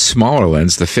little bit smaller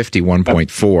lens, the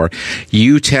 51.4.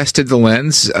 You tested the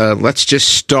lens. Let's just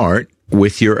start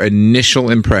with your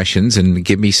initial impressions and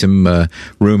give me some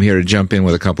room here to jump in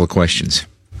with a couple of questions.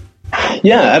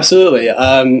 Yeah, absolutely.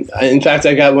 In fact,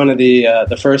 I got one of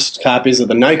the first copies of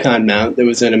the Nikon mount that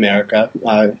was in America.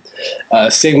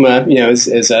 Sigma,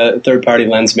 is a third-party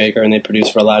lens maker, and they produce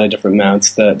for a lot of different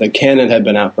mounts. The Canon had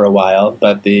been out for a while,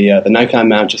 but the Nikon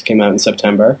mount just came out in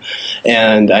September,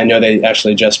 and I know they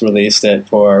actually just released it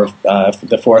for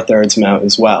the 4/3 mount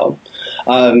as well.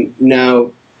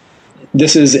 Now,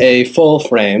 this is a full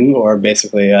frame, or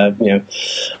basically a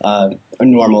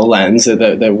normal lens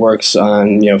that works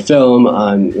on film,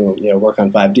 on work on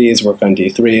 5Ds, work on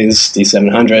D3s,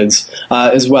 D700s,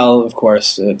 as well. Of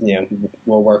course,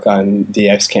 will work on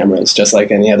DX cameras, just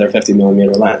like any other 50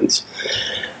 millimeter lens.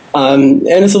 And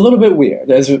it's a little bit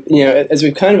weird, as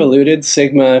we've kind of alluded.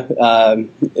 Sigma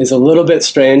is a little bit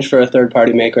strange for a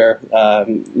third-party maker,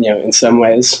 in some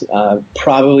ways,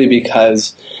 probably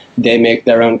because they make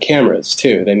their own cameras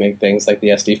too. They make things like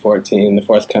the SD14, the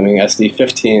forthcoming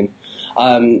SD15,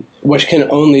 which can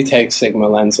only take Sigma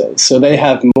lenses. So they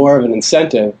have more of an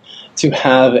incentive to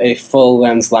have a full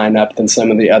lens lineup than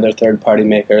some of the other third-party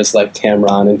makers like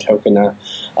Tamron and Tokina,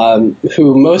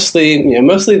 who mostly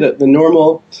the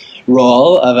normal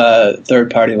role of a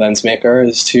third-party lens maker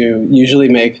is to usually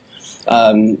make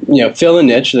fill a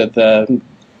niche that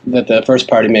the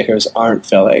first-party makers aren't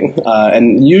filling,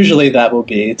 and usually that will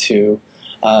be to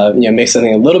make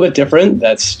something a little bit different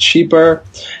that's cheaper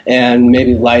and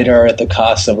maybe lighter at the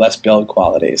cost of less build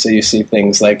quality. So you see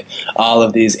things like all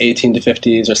of these 18 to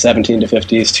 50s or 17 to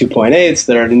 50s 2.8s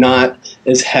that are not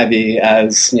as heavy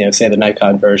as say the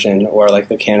Nikon version or like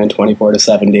the Canon 24 to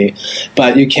 70,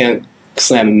 but you can't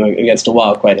slam them against a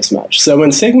wall quite as much. So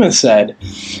when Sigma said,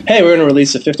 hey, we're going to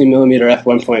release a 50 millimeter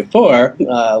f1.4,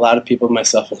 a lot of people,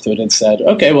 myself included, said,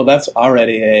 okay, well, that's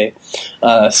already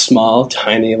a small,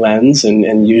 tiny lens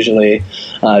and usually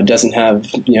doesn't have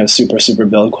super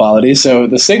build quality. So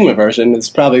the Sigma version is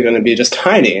probably going to be just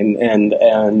tiny and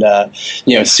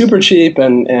super cheap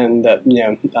and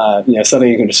something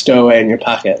you can just stow away in your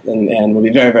pocket and will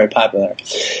be very, very popular.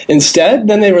 Instead,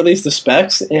 then they released the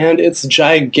specs, and it's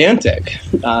gigantic.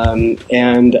 And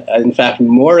in fact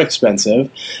more expensive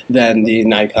than the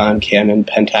Nikon, Canon,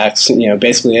 Pentax,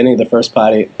 basically any of the first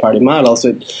party models.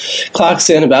 It clocks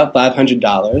in about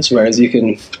 $500, whereas you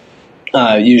can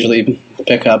usually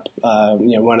pick up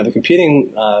one of the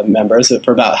competing members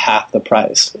for about half the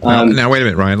price. Now wait a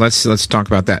minute, Ryan. Let's talk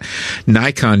about that.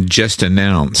 Nikon just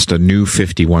announced a new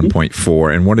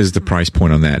 51.4, and what is the price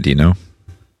point on that? Do you know?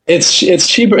 It's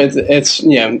cheaper. It's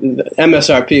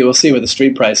MSRP. We'll see what the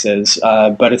street price is,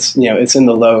 but it's in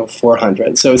the low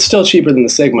 400s. So it's still cheaper than the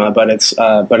Sigma, but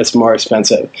it's more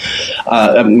expensive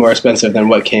than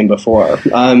what came before.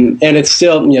 And it's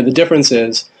still the difference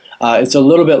is It's a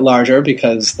little bit larger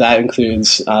because that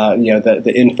includes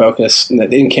the in focus,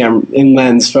 the in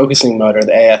lens focusing motor,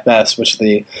 the AFS, which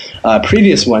the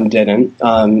previous one didn't.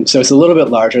 So it's a little bit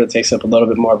larger. It takes up a little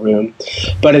bit more room,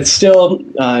 but it's still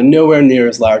nowhere near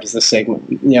as large as the Sigma.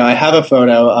 I have a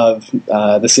photo of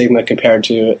the Sigma compared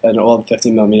to an old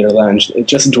 50 millimeter lens. It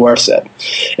just dwarfs it.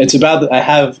 It's about, I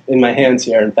have in my hands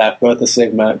here, in fact, both the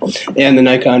Sigma and the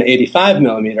Nikon 85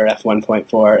 millimeter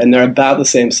f1.4, and they're about the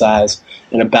same size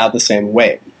and about the same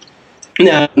weight.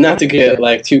 Now, not to get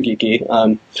too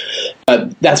geeky,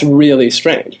 but that's really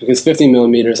strange because 50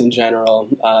 millimeters in general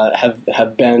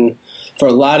have been, for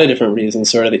a lot of different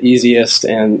reasons, sort of the easiest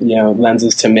and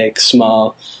lenses to make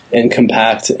small and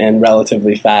compact and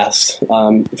relatively fast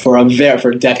for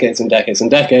decades and decades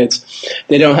and decades.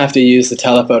 They don't have to use the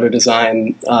telephoto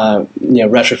design,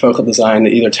 retrofocal design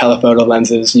that either telephoto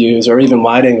lenses use or even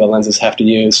wide-angle lenses have to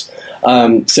use.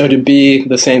 So to be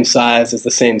the same size as the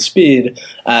same speed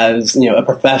as a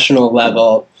professional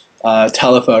level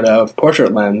telephoto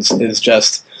portrait lens is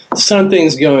just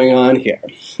something's going on here.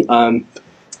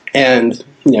 And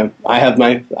I have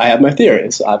my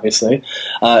theories, obviously,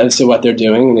 as to what they're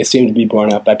doing, and they seem to be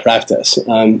borne out by practice.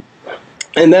 And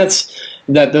that's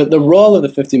that the role of the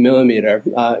 50 millimeter.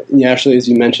 Actually, as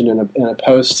you mentioned in a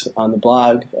post on the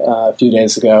blog a few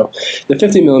days ago, the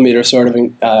 50 millimeter sort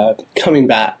of coming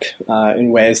back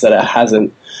in ways that it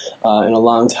hasn't in a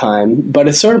long time, but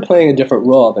it's sort of playing a different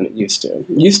role than it used to. It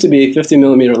used to be 50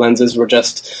 millimeter lenses were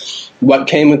just what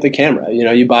came with the camera.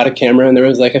 You bought a camera and there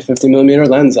was a 50 millimeter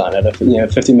lens on it,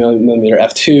 50 millimeter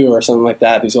f2 or something like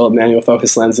that, these old manual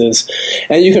focus lenses.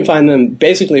 And you can find them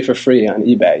basically for free on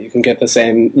eBay. You can get the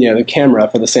same, the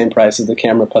camera for the same price as the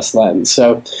camera plus lens.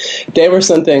 So they were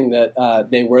something that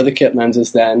they were the kit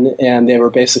lenses then, and they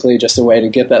were basically just a way to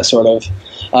get that sort of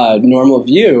normal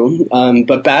view.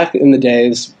 But back in the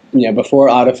days, before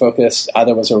autofocus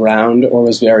either was around or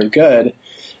was very good,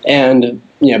 and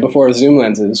before zoom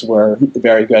lenses were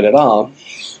very good at all,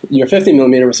 your 50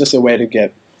 millimeter was just a way to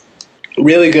get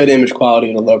really good image quality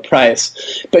at a low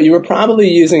price. But you were probably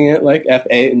using it like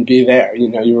f8 and be there.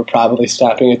 You were probably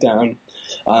stopping it down,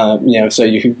 so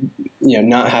you could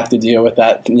not have to deal with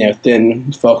that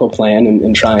thin focal plane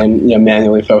and try and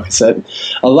manually focus it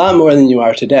a lot more than you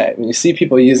are today. When you see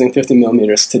people using 50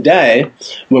 millimeters today,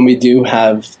 when we do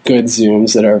have good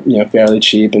zooms that are fairly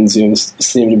cheap and zooms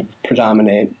seem to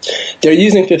predominate, they're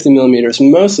using 50 millimeters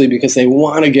mostly because they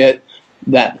want to get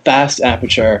that fast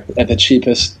aperture at the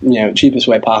cheapest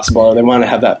way possible, or they want to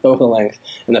have that focal length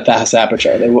and the fast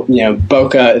aperture.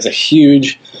 Bokeh is a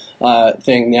huge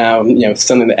thing now.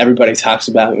 Something that everybody talks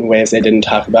about in ways they didn't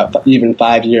talk about even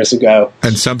 5 years ago,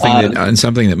 and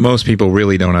something that most people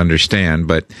really don't understand.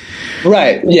 But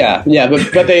right,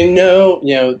 but they know.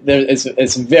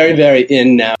 It's very, very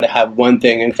in now to have one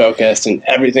thing in focus and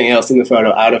everything else in the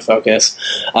photo out of focus.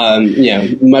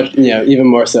 Much even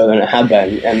more so than it had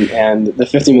been, and the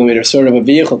 50 millimeter is sort of a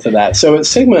vehicle to that. So what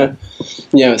Sigma,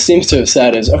 seems to have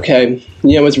said is, okay,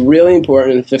 what's really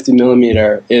important in 50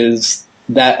 millimeter is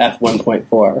that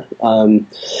f1.4.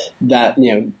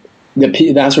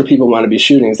 That's where people want to be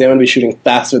shooting. Is they want to be shooting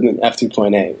faster than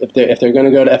f2.8. If they're going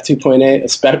to go to f2.8,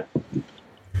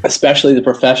 especially the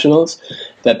professionals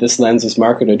that this lens is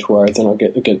marketed towards, and I'll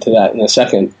get to that in a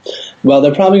second, well,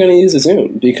 they're probably going to use a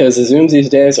zoom because the zooms these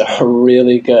days are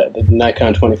really good. The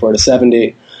Nikon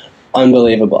 24-70,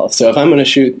 unbelievable. So if I'm going to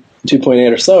shoot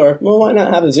 2.8 or slower, well, why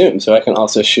not have a zoom so I can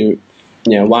also shoot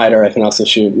wider, I can also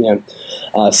shoot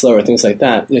slower, things like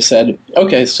that. They said,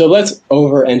 okay, so let's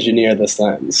over-engineer this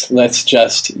lens. Let's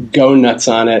just go nuts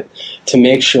on it to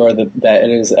make sure that it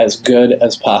is as good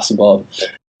as possible.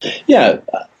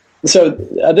 So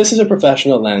this is a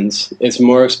professional lens. It's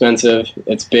more expensive.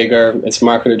 It's bigger. It's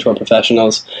marketed toward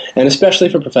professionals, and especially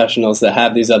for professionals that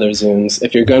have these other zooms.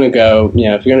 If you're going to go, if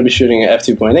you're going to be shooting at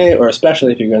f2.8, or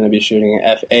especially if you're going to be shooting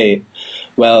at f8,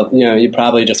 well, you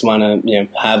probably just want to,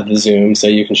 have the zoom so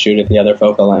you can shoot at the other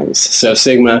focal lengths. So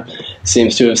Sigma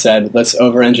seems to have said, let's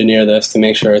over-engineer this to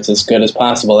make sure it's as good as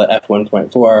possible at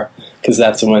f1.4, because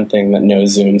that's the one thing that no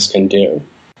zooms can do.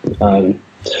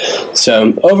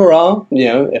 So overall,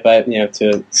 if I,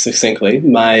 to succinctly,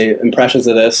 my impressions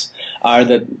of this are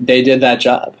that they did that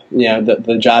job.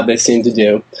 The job they seem to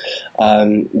do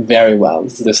very well.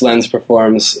 This lens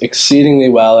performs exceedingly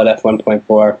well at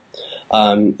f1.4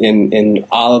 in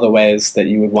all of the ways that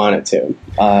you would want it to,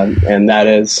 and that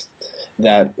is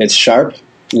that it's sharp.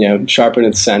 Sharp in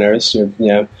its centers.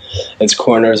 Its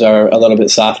corners are a little bit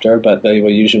softer, but they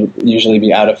will usually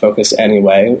be out of focus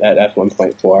anyway at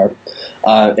f1.4.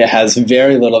 It has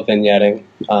very little vignetting,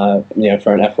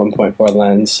 for an f1.4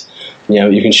 lens.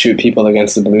 you can shoot people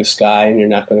against the blue sky, and you're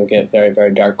not going to get very,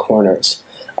 very dark corners.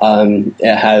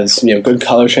 It has good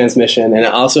color transmission, and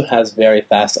it also has very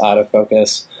fast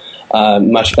autofocus,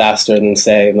 much faster than,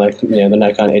 say, like the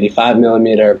Nikon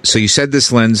 85mm. So you said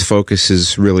this lens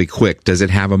focuses really quick. Does it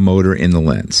have a motor in the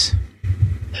lens?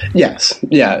 Yes.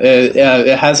 Yeah.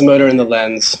 It has a motor in the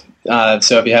lens.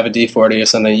 So if you have a D40 or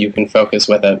something, you can focus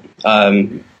with it,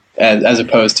 as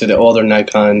opposed to the older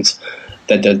Nikons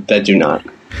that do not.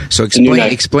 So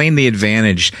explain the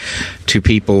advantage to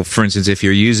people. For instance, if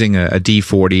you're using a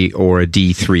D40 or a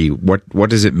D3, what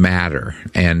does it matter?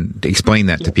 And explain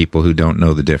that to people who don't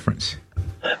know the difference.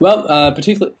 Well,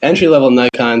 particularly entry-level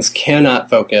Nikons cannot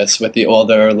focus with the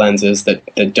older lenses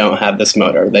that don't have this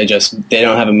motor. They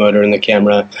don't have a motor in the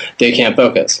camera. They can't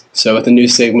focus. So with the new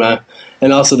Sigma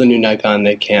and also the new Nikon,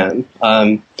 they can.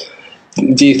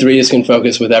 D3s can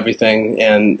focus with everything,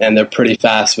 and they're pretty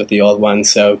fast with the old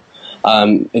ones. So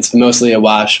it's mostly a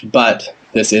wash, but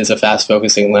this is a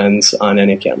fast-focusing lens on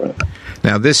any camera.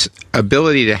 Now, this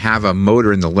ability to have a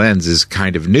motor in the lens is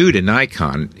kind of new to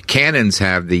Nikon. Canons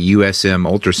have the USM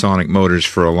ultrasonic motors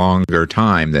for a longer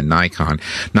time than Nikon.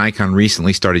 Nikon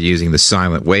recently started using the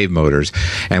silent wave motors,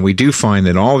 and we do find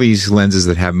that all these lenses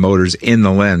that have motors in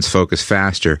the lens focus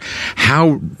faster.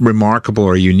 How remarkable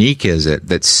or unique is it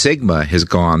that Sigma has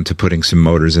gone to putting some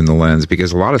motors in the lens?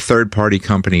 Because a lot of third-party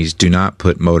companies do not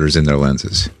put motors in their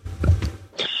lenses.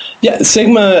 Yeah,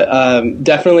 Sigma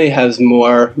definitely has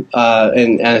more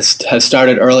and has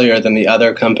started earlier than the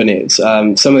other companies.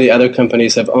 Some of the other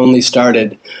companies have only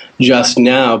started just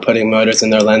now putting motors in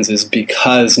their lenses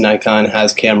because Nikon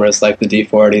has cameras like the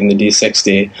D40 and the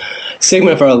D60.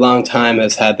 Sigma for a long time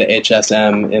has had the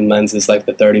HSM in lenses like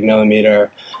the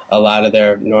 30mm, a lot of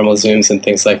their normal zooms and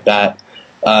things like that.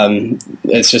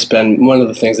 It's just been one of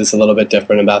the things that's a little bit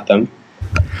different about them.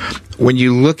 When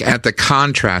you look at the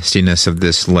contrastiness of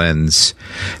this lens,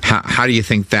 how do you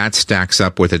think that stacks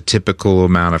up with a typical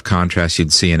amount of contrast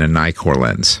you'd see in a Nikkor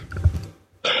lens?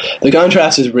 The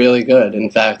contrast is really good. In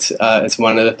fact, it's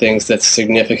one of the things that's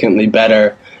significantly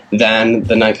better than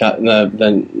the Nikon, the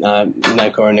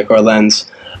Nikkor lens,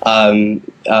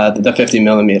 the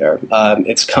 50mm.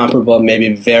 It's comparable,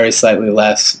 maybe very slightly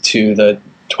less, to the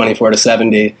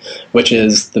 24-70, which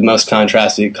is the most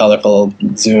contrasty, colorful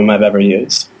zoom I've ever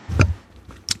used.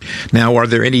 Now, are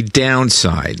there any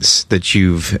downsides that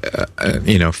you've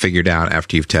figured out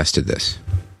after you've tested this?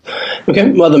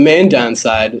 Okay, well, the main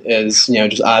downside is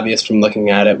just obvious from looking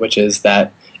at it, which is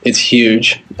that it's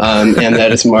huge and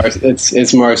that it's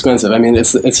more expensive. I mean,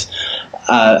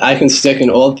 I can stick an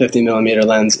old 50mm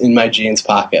lens in my jeans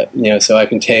pocket, so I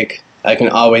can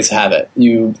always have it.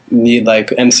 You need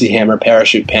like MC Hammer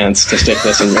parachute pants to stick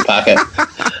this in your pocket.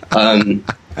 And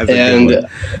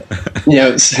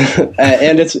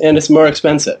it's more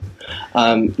expensive.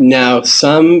 Now,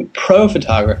 some pro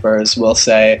photographers will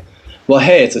say, well,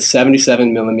 hey, it's a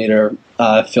 77mm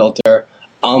filter.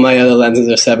 All my other lenses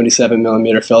are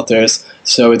 77mm filters,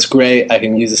 so it's great. I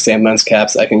can use the same lens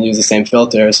caps. I can use the same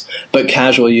filters. But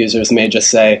casual users may just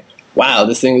say, wow,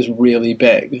 this thing is really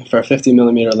big. For a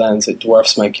 50mm lens, it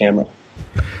dwarfs my camera.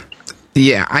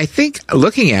 Yeah, I think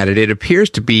looking at it, it appears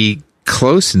to be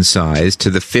close in size to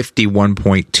the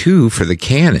 51.2 for the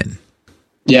Canon.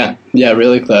 Yeah,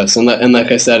 really close. And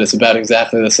like I said, it's about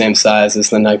exactly the same size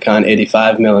as the Nikon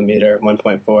 85mm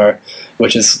 1.4,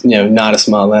 which is not a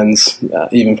small lens,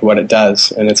 even for what it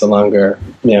does. And it's a longer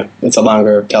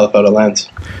telephoto lens.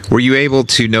 Were you able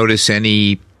to notice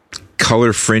any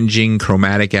color fringing,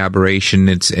 chromatic aberration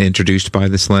it's introduced by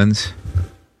this lens?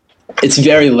 It's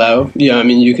very low.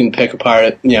 You can pick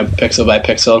apart pixel by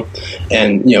pixel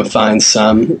and find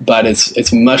some, but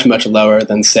it's much, much lower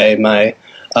than, say, my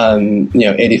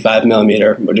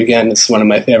 85mm, which again is one of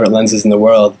my favorite lenses in the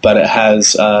world, but it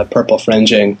has purple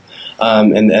fringing,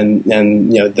 and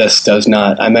this does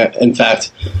not. I'm in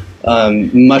fact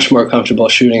much more comfortable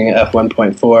shooting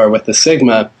f1.4 with the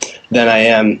Sigma than I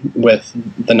am with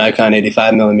the Nikon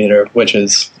 85mm, which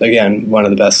is again one of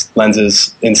the best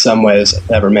lenses in some ways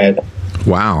ever made.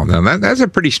 Wow, now that's a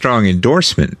pretty strong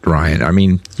endorsement, Ryan. I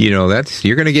mean, you're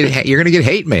going to get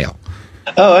hate mail.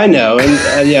 Oh, I know, and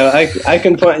I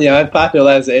can point. I've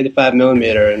popularized the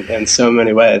 85mm in so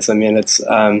many ways. I mean, it's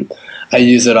I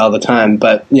use it all the time.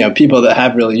 But people that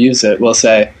have really used it will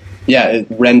say, yeah, it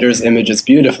renders images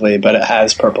beautifully, but it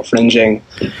has purple fringing,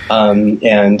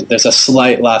 and there's a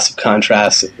slight loss of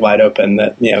contrast wide open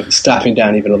that stopping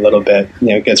down even a little bit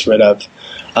gets rid of.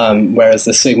 Whereas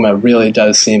the Sigma really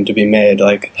does seem to be made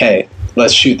like, hey,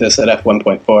 let's shoot this at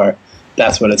f1.4.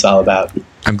 That's what it's all about.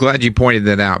 I'm glad you pointed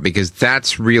that out because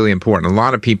that's really important. A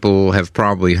lot of people have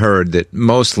probably heard that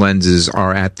most lenses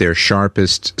are at their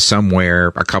sharpest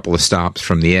somewhere a couple of stops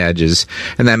from the edges,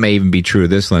 and that may even be true of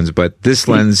this lens, but this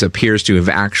lens appears to have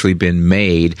actually been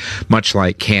made, much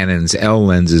like Canon's L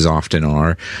lenses often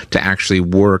are, to actually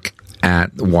work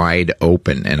at wide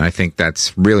open. And I think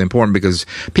that's really important because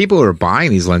people who are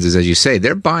buying these lenses, as you say,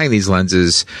 they're buying these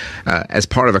lenses as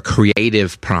part of a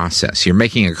creative process. You're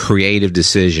making a creative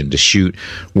decision to shoot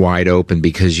wide open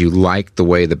because you like the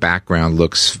way the background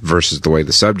looks versus the way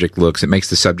the subject looks. It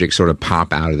makes the subject sort of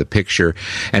pop out of the picture.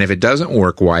 And if it doesn't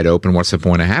work wide open, what's the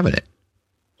point of having it?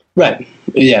 Right.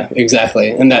 Yeah, exactly.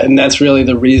 And that's really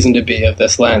the reason to be of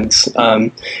this lens.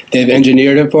 They've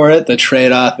engineered it for it. The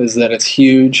trade-off is that it's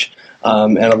huge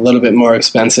and a little bit more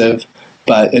expensive,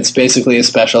 but it's basically a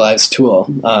specialized tool.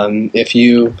 If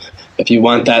you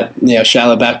want that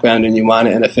shallow background and you want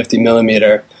it in a 50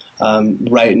 millimeter,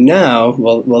 right now,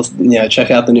 we'll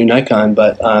check out the new Nikon,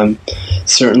 but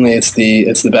certainly it's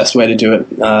the best way to do it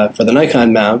for the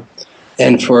Nikon mount.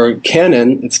 And for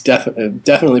Canon, it's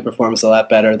definitely performs a lot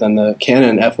better than the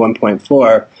Canon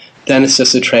f1.4. Then it's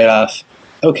just a trade-off.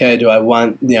 Okay, do I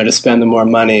want to spend the more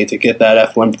money to get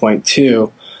that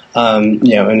f1.2,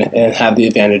 and have the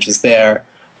advantages there,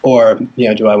 or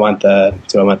do I want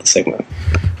the Sigma?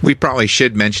 We probably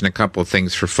should mention a couple of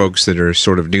things for folks that are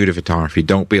sort of new to photography.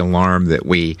 Don't be alarmed that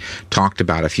we talked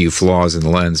about a few flaws in the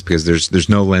lens because there's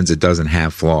no lens that doesn't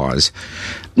have flaws.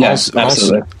 Yes,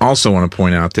 absolutely. Also want to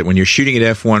point out that when you're shooting at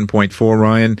f1.4,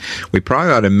 Ryan, we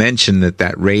probably ought to mention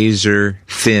that razor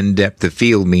thin depth of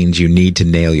field means you need to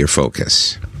nail your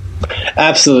focus.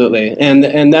 Absolutely,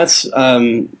 and that's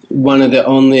one of the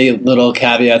only little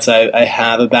caveats I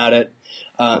have about it,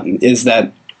 is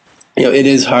that it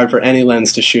is hard for any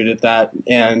lens to shoot at that,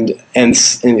 and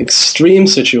in extreme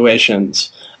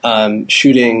situations,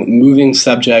 shooting moving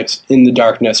subjects in the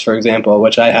darkness, for example,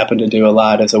 which I happen to do a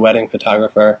lot as a wedding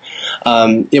photographer,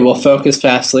 it will focus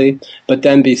fastly, but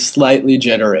then be slightly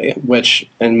jittery, which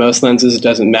in most lenses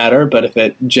doesn't matter, but if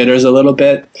it jitters a little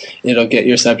bit, it'll get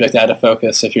your subject out of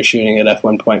focus if you're shooting at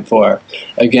f1.4.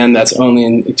 Again, that's only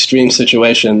in extreme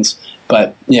situations,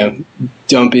 but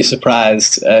don't be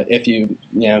surprised if you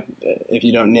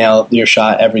don't nail your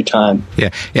shot every time.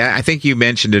 Yeah. I think you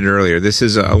mentioned it earlier. This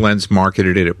is a lens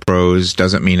marketed at pros.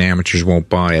 Doesn't mean amateurs won't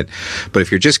buy it, but if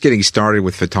you're just getting started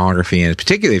with photography, and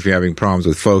particularly if you're having problems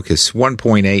with focus,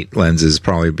 1.8 lenses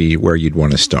probably be where you'd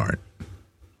want to start.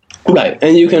 Right,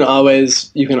 and you can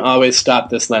always stop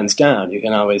this lens down. You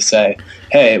can always say,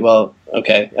 hey, well,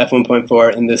 okay,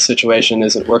 f1.4 in this situation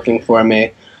isn't working for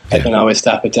me. I can always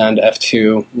stop it down to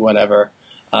f2, whatever,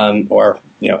 or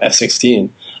f16.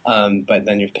 But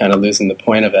then you're kind of losing the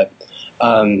point of it.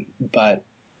 But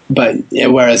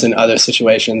whereas in other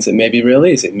situations it may be real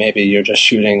easy. Maybe you're just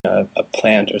shooting a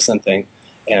plant or something,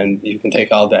 and you can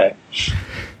take all day.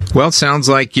 Well, it sounds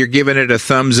like you're giving it a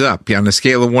thumbs up. On a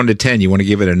scale of 1 to 10, you want to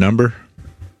give it a number?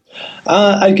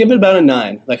 I'd give it about a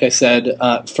 9. Like I said,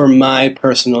 for my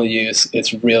personal use,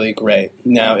 it's really great.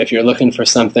 Now, if you're looking for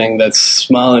something that's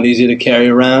small and easy to carry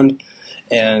around,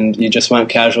 and you just want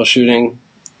casual shooting,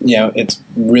 it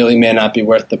really may not be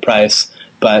worth the price.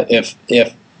 But if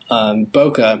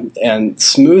bokeh and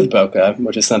smooth bokeh,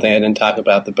 which is something I didn't talk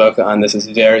about, the bokeh on this is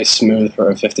very smooth for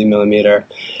a 50 millimeter,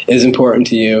 is important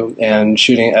to you, and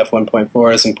shooting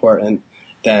f1.4 is important,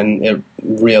 then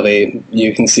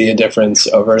you can see a difference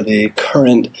over the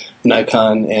current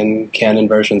Nikon and Canon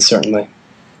versions, certainly.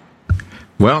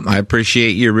 Well, I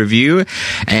appreciate your review.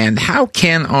 And how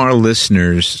can our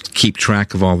listeners keep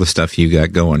track of all the stuff you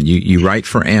got going? You write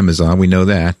for Amazon, we know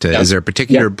that. Is there a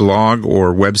particular blog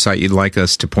or website you'd like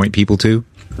us to point people to?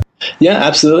 Yeah,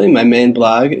 absolutely. My main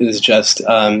blog is just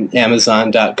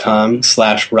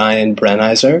amazon.com/Ryan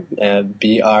Brenizer,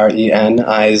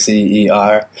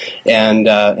 Brenizer,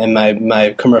 and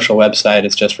my commercial website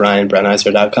is just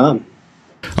ryanbrenizer.com.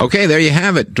 Okay, there you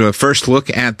have it. First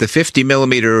look at the 50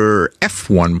 millimeter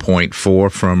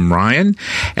f1.4 from Ryan,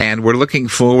 and we're looking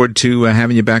forward to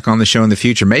having you back on the show in the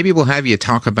future. Maybe we'll have you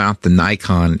talk about the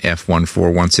Nikon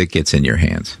f1.4 once it gets in your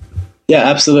hands. Yeah,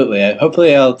 absolutely.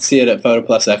 Hopefully I'll see it at Photo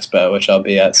Plus Expo, which I'll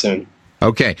be at soon.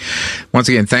 Okay. Once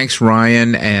again, thanks,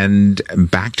 Ryan, and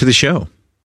back to the show.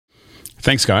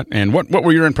 Thanks, Scott. And what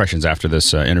were your impressions after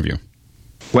this interview?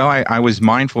 Well, I was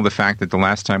mindful of the fact that the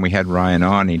last time we had Ryan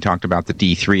on, he talked about the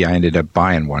D3. I ended up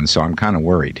buying one, so I'm kind of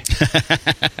worried.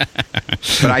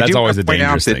 But I do want to point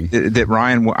out that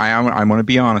Ryan, I want to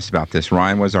be honest about this.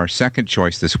 Ryan was our second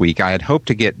choice this week. I had hoped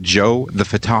to get Joe the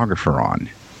photographer on.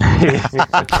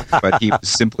 But he was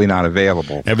simply not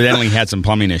available. Evidently he had some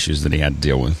plumbing issues that he had to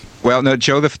deal with. Well, no,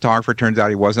 Joe the photographer, turns out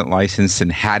he wasn't licensed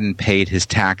and hadn't paid his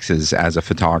taxes as a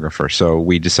photographer. So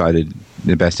we decided in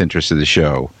the best interest of the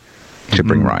show to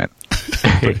bring Ryan.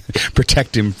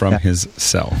 Protect him from his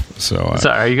self. So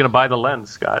are you going to buy the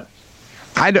lens, Scott?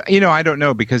 I don't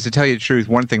know, because to tell you the truth,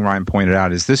 one thing Ryan pointed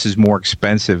out is this is more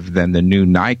expensive than the new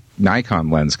Nikon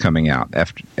lens coming out,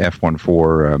 f1.4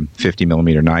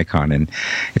 50mm Nikon, and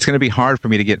it's going to be hard for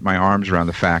me to get my arms around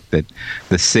the fact that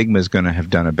the Sigma is going to have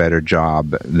done a better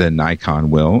job than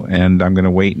Nikon will, and I'm going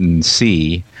to wait and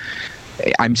see.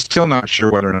 I'm still not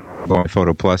sure whether or not I'm going to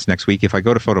Photo Plus next week. If I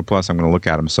go to Photo Plus, I'm going to look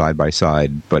at them side by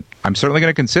side, but I'm certainly going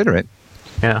to consider it.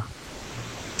 Yeah.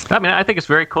 I mean, I think it's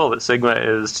very cool that Sigma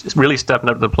is really stepping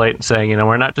up to the plate and saying,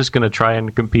 we're not just going to try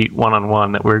and compete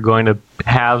one-on-one, that we're going to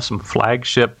have some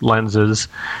flagship lenses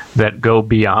that go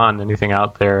beyond anything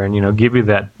out there and, give you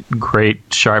that great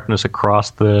sharpness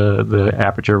across the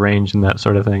aperture range and that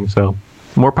sort of thing. So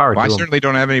more power to them. I certainly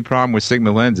don't have any problem with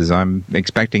Sigma lenses. I'm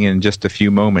expecting in just a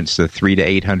few moments the 3 to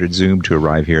 800 zoom to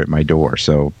arrive here at my door.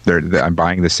 So I'm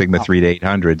buying the Sigma 3 to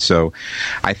 800. So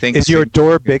I think... Is your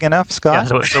door big enough, Scott?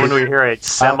 Yeah, so when we hear a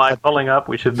semi pulling up,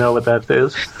 we should know what that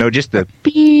is. No, just the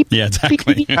beep. Yeah,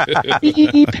 exactly.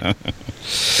 Beep.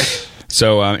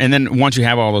 So, and then once you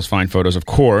have all those fine photos, of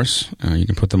course, you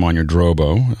can put them on your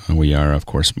Drobo.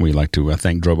 We like to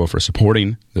thank Drobo for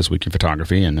supporting This Week in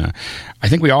Photography. And I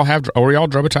think are we all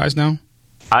Drobotized now?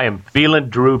 I am feeling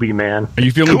drooby, man. Are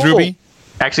you feeling droopy?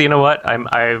 Actually, you know what?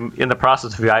 I'm in the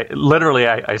process of.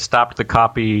 I stopped the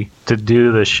copy to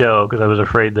do the show because I was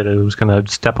afraid that it was going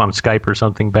to step on Skype or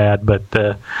something bad. But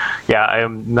I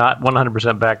am not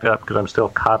 100% backed up because I'm still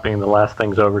copying the last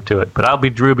things over to it. But I'll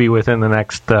be droopy within the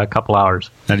next couple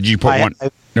hours. Now, did you put one?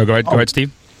 No, go ahead,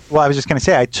 Steve. Well, I was just going to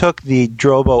say, I took the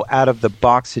Drobo out of the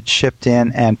box it shipped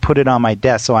in and put it on my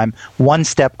desk, so I'm one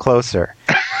step closer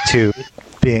to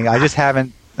being. I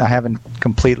haven't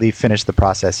completely finished the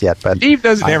process yet, but Steve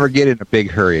doesn't ever get in a big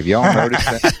hurry. Have y'all noticed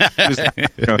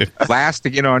that? Last to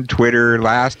get on Twitter,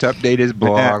 last to update his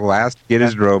blog, last to get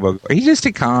his Drobo. He's just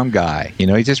a calm guy.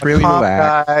 He's just really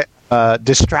relaxed.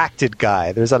 Distracted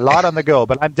guy. There's a lot on the go,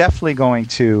 but I'm definitely going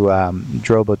to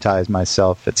Drobotize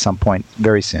myself at some point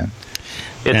very soon.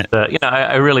 It's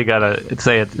I really gotta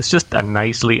say it's just a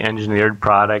nicely engineered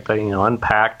product. I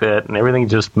unpacked it and everything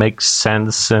just makes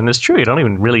sense, and it's true. You don't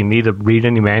even really need to read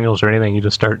any manuals or anything. You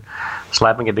just start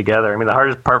slapping it together. I mean, the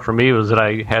hardest part for me was that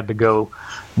I had to go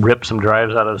rip some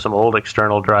drives out of some old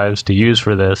external drives to use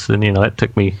for this, and it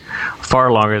took me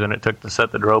far longer than it took to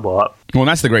set the Drobo up. Well,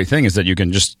 that's the great thing is that you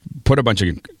can just put a bunch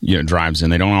of drives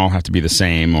in. They don't all have to be the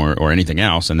same or anything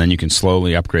else, and then you can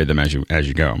slowly upgrade them as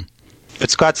you go. But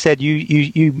Scott said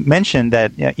you mentioned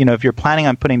that if you're planning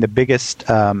on putting the biggest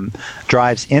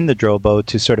drives in the Drobo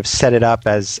to sort of set it up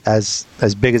as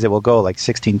big as it will go, like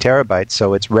 16 terabytes,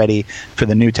 so it's ready for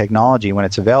the new technology when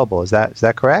it's available. Is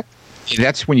that correct?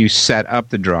 That's when you set up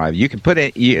the drive. You can put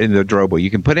it in the Drobo.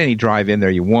 You can put any drive in there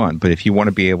you want, but if you want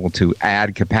to be able to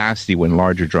add capacity when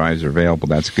larger drives are available,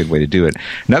 that's a good way to do it.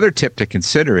 Another tip to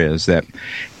consider is that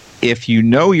if you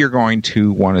know you're going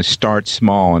to want to start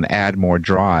small and add more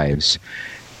drives,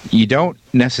 you don't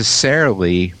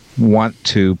necessarily want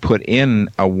to put in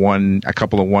a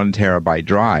couple of 1 terabyte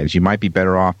drives. You might be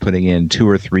better off putting in 2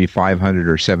 or 3 500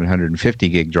 or 750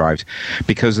 gig drives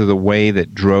because of the way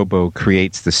that Drobo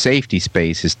creates the safety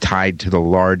space is tied to the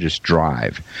largest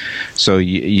drive. So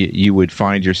you would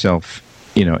find yourself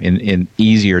in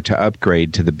easier to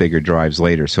upgrade to the bigger drives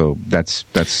later. So that's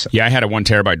I had a 1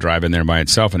 terabyte drive in there by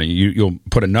itself, and you'll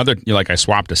put another. I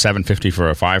swapped a 750 for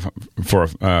a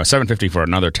 750 for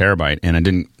another terabyte, and it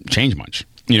didn't change much.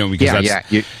 Because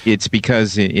it's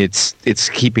because it's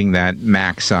keeping that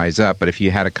max size up. But if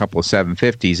you had a couple of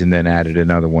 750s and then added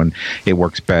another one, it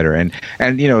works better. And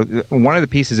one of the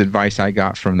pieces of advice I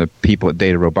got from the people at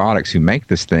Data Robotics who make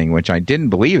this thing, which I didn't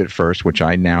believe at first, which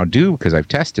I now do because I've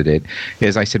tested it,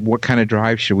 is I said, what kind of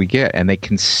drive should we get? And they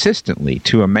consistently,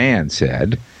 to a man,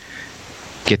 said,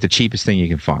 get the cheapest thing you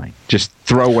can find. Just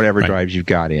throw whatever drives you've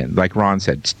got in. Like Ron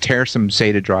said, tear some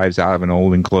SATA drives out of an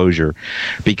old enclosure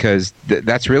because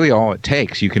that's really all it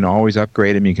takes. You can always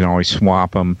upgrade them. You can always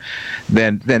swap them.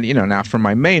 Then now for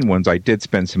my main ones, I did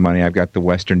spend some money. I've got the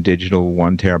Western Digital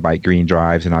 1 terabyte green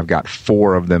drives, and I've got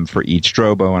 4 of them for each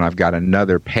Drobo, and I've got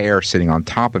another pair sitting on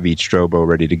top of each Drobo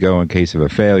ready to go in case of a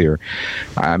failure.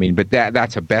 I mean, but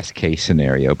that's a best case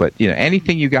scenario. But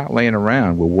anything you got laying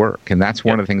around will work, and that's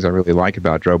one of the things I really like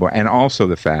about Drobo, and also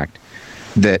the fact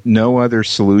that no other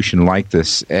solution like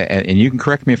this, and you can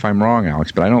correct me if I'm wrong,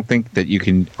 Alex, but I don't think that you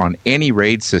can, on any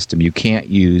RAID system, you can't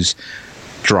use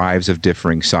drives of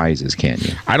differing sizes, can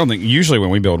you? I don't think, usually when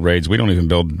we build RAIDs, we don't even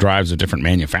build drives of different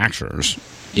manufacturers.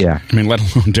 Yeah. I mean, let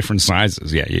alone different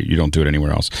sizes. Yeah, you don't do it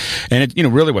anywhere else. And it,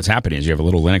 really what's happening is you have a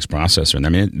little Linux processor, and I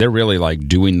mean, they're really like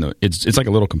doing it's like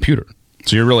a little computer.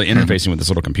 So you're really interfacing with this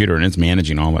little computer, and it's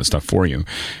managing all that stuff for you.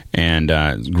 And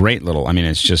great little, I mean,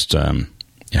 it's just,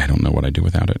 I don't know what I do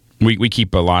without it. We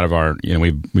keep a lot of our,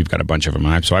 we've got a bunch of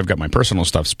them. So I've got my personal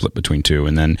stuff split between two,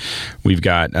 and then we've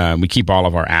got we keep all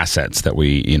of our assets that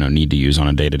we need to use on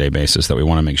a day-to-day basis that we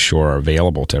want to make sure are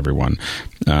available to everyone,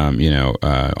 on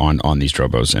these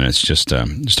Drobos, and it's just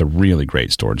a really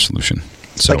great storage solution.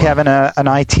 It's like having an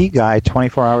IT guy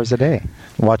 24 hours a day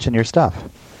watching your stuff.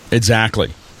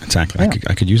 Exactly. Yeah.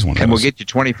 I could use one of those. And we'll get you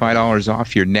 $25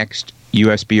 off your next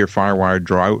USB or FireWire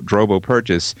Drobo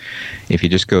purchase if you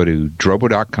just go to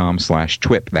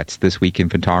drobo.com/TWIP. That's This Week in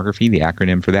Photography, the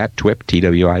acronym for that, TWIP,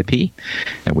 TWIP.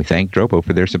 And we thank Drobo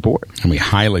for their support. And we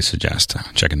highly suggest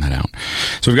checking that out.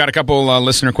 So we've got a couple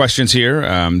listener questions here.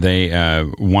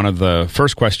 One of the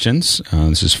first questions,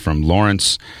 this is from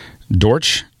Lawrence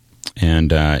Dorch,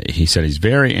 and he said he's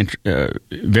very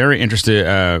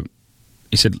interested.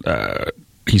 He said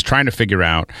he's trying to figure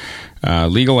out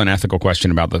legal and ethical question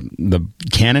about the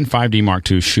Canon 5D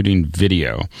Mark II shooting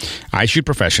video. I shoot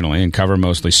professionally and cover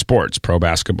mostly sports, pro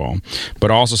basketball,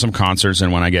 but also some concerts.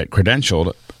 And when I get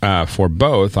credentialed for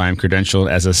both, I am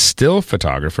credentialed as a still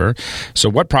photographer. So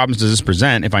what problems does this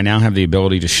present if I now have the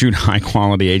ability to shoot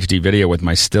high-quality HD video with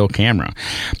my still camera?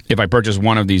 If I purchase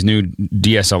one of these new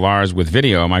DSLRs with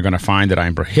video, am I going to find that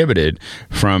I'm prohibited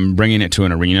from bringing it to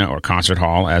an arena or concert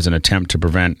hall as an attempt to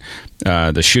prevent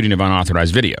the shooting of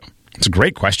unauthorized video? It's a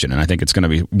great question, and I think it's going to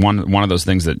be one of those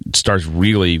things that starts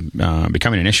really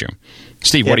becoming an issue.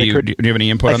 Steve, do you have any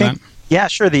input on that? Yeah,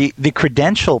 sure. The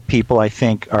credential people, I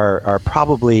think, are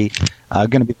probably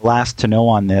going to be the last to know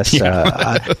on this.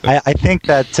 Yeah. I think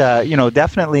that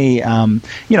definitely,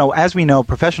 as we know,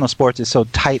 professional sports is so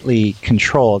tightly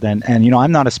controlled, and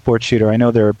I'm not a sports shooter. I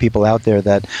know there are people out there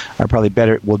that are probably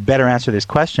will better answer this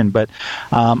question, but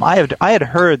I had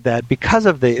heard that because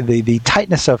of the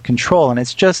tightness of control, and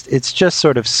it's just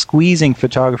sort of squeezing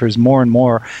photographers more and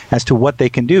more as to what they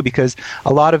can do, because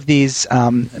a lot of these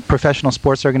professional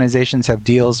sports organizations have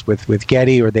deals with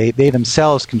Getty, or they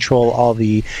themselves control all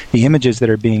the images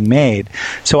that are being made.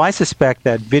 So I suspect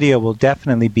that video will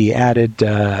definitely be added,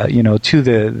 to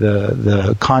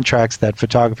the contracts that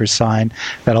photographers sign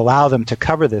that allow them to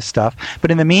cover this stuff.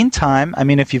 But in the meantime, I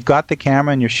mean, if you've got the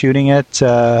camera and you're shooting it,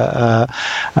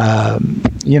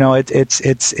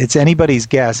 it's anybody's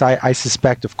guess. I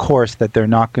suspect, of course, that they're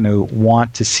not going to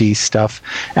want to see stuff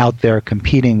out there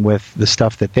competing with the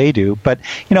stuff that they do. But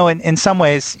in some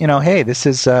ways, hey, this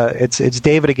is it's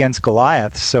David against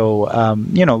Goliath. So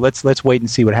let's wait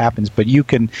and see what happens. But you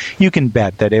can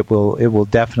bet that it will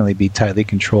definitely be tightly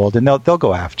controlled, and they'll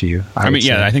go after you.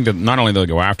 I think that not only they'll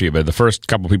go after you, but the first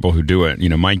couple people who do it,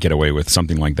 might get away with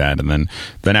something like that, and then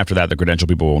after that, the credential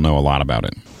people will know a lot about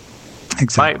it.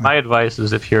 Exactly. My advice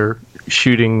is if you're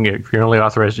only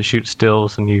authorized to shoot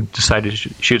stills and you decide to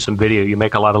shoot some video, you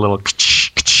make a lot of little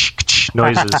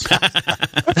noises.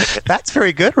 That's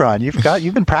very good, Ron.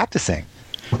 You've been practicing.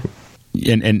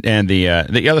 And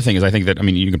the other thing is, I think that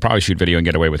you can probably shoot video and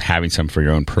get away with having some for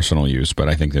your own personal use, but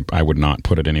I think that I would not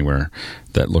put it anywhere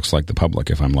that looks like the public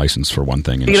if I'm licensed for one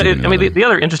thing. The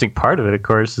other interesting part of it, of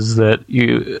course, is that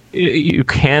you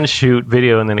can shoot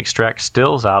video and then extract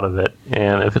stills out of it,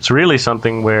 and if it's really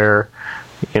something where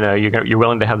you're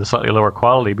willing to have the slightly lower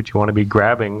quality, but you want to be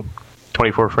grabbing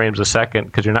 24 frames a second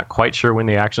because you're not quite sure when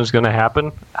the action is going to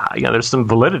happen, there's some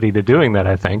validity to doing that,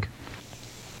 I think.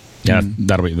 Yeah,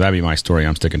 that'd be my story.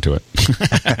 I'm sticking to it.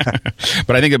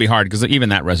 But I think it'd be hard because even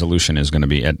that resolution is going to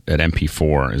be at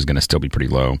MP4 is going to still be pretty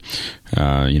low.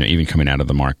 Even coming out of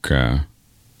the Mark II.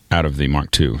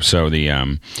 So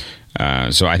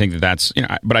so I think that's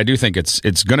but I do think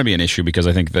it's going to be an issue because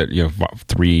I think that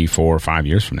 3, 4, 5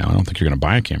 years from now, I don't think you're going to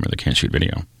buy a camera that can't shoot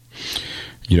video.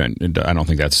 I don't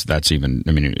think that's even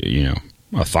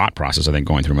a thought process. I think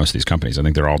going through most of these companies, I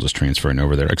think they're all just transferring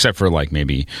over there, except for like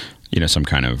maybe some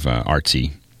kind of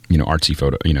artsy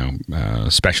photo,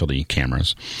 specialty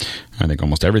cameras. I think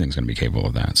almost everything's going to be capable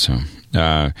of that. So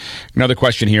another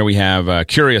question here we have,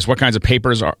 curious, what kinds of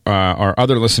papers are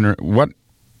other listener, what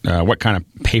kind of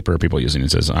paper are people using? It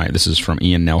says, this is from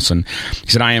Ian Nelson. He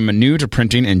said, I am new to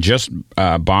printing and just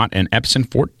bought an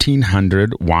Epson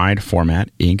 1400 wide format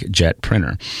inkjet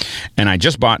printer. And I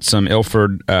just bought some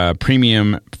Ilford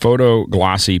premium photo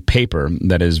glossy paper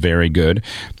that is very good.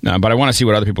 But I want to see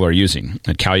what other people are using.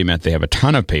 At Calumet, they have a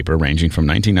ton of paper ranging from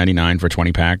 $19.99 for a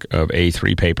 20-pack of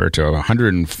A3 paper to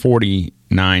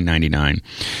 $149.99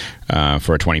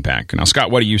 for a 20-pack. Now, Scott,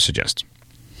 what do you suggest?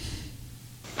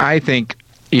 I think,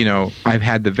 I've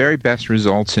had the very best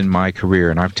results in my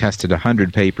career, and I've tested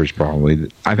 100 papers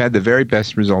probably. I've had the very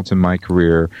best results in my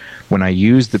career when I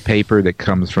use the paper that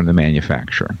comes from the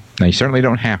manufacturer. Now, you certainly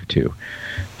don't have to,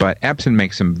 but Epson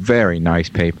makes some very nice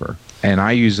paper, and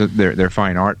I use their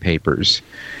fine art papers,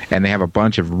 and they have a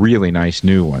bunch of really nice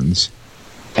new ones.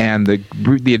 And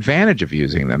the advantage of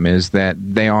using them is that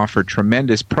they offer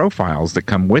tremendous profiles that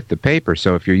come with the paper.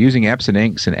 So if you're using Epson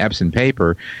inks and Epson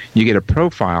paper, you get a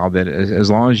profile that, as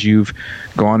long as you've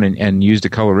gone and used a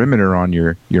colorimeter on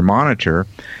your monitor,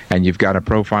 and you've got a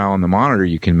profile on the monitor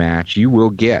you can match, you will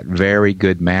get very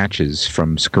good matches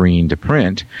from screen to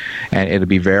print, and it'll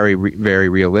be very, very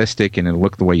realistic, and it'll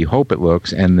look the way you hope it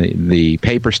looks, and the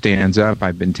paper stands up.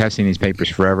 I've been testing these papers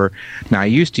forever. Now, I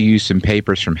used to use some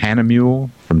papers from Hahnemühle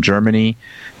from Germany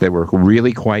that were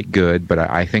really quite good, but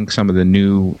I think some of the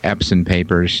new Epson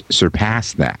papers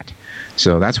surpass that.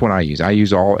 So that's what I use. I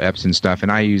use all Epson stuff,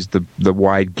 and I use the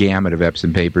wide gamut of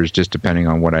Epson papers just depending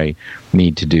on what I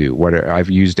need to do. I've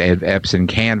used Epson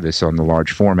Canvas on the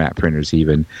large format printers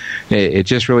even. It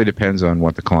just really depends on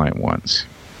what the client wants.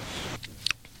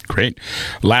 Great.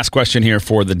 Last question here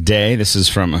for the day. This is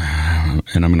from, and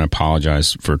I'm going to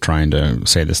apologize for trying to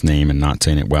say this name and not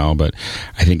saying it well, but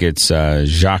I think it's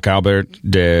Jacques Albert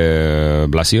de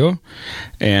Blasio.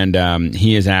 And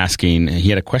he is asking, he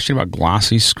had a question about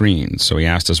glossy screens. So he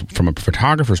asked us from a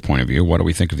photographer's point of view, what do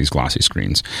we think of these glossy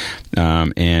screens?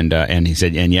 And he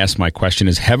said, and yes, my question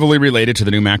is heavily related to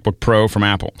the new MacBook Pro from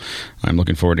Apple. I'm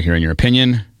looking forward to hearing your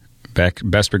opinion.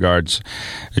 Best regards,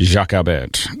 Jacques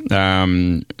Albert.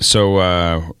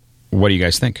 So, what do you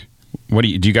guys think? Do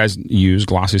you guys use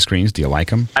glossy screens? Do you like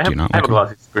them? I have a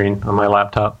glossy screen on my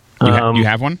laptop. You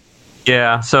have one?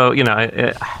 Yeah. So,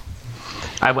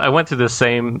 I went through the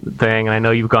same thing, and I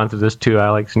know you've gone through this too,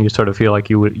 Alex, and you sort of feel like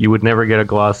you would never get a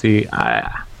glossy.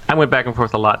 I went back and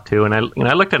forth a lot too, and I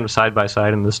looked at them side by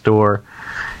side in the store,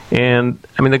 and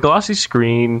I mean the glossy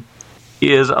screen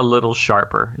is a little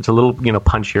sharper. It's a little,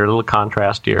 punchier, a little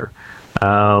contrastier.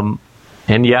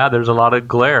 And yeah, there's a lot of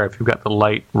glare if you've got the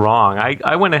light wrong.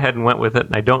 I went ahead and went with it,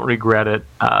 and I don't regret it.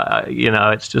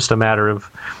 It's just a matter of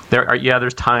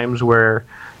there's times where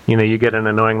you get an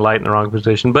annoying light in the wrong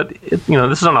position. But this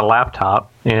is on a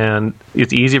laptop, and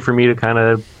it's easy for me to kind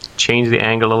of change the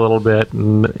angle a little bit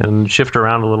and shift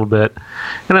around a little bit.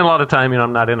 And then a lot of time,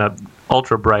 I'm not in a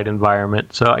ultra bright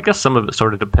environment, so I guess some of it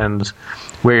sort of depends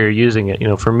where you're using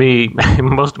it. For me,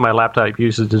 most of my laptop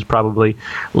usage is probably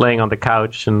laying on the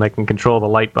couch, and I can control the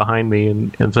light behind me,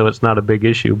 and so it's not a big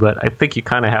issue. But I think you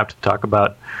kind of have to talk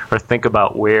about or think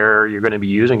about where you're going to be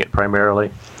using it primarily.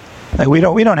 We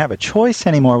don't have a choice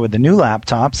anymore with the new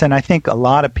laptops, and I think a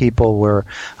lot of people were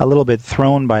a little bit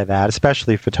thrown by that,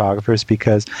 especially photographers,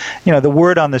 because the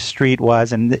word on the street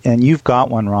was, and you've got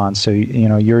one, Ron, so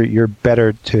you're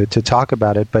better to talk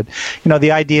about it. But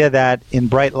the idea that in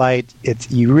bright light,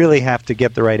 you really have to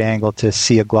get the right angle to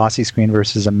see a glossy screen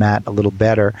versus a matte a little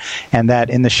better, and that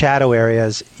in the shadow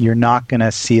areas you're not going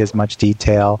to see as much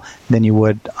detail than you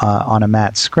would on a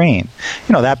matte screen.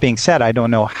 That being said, I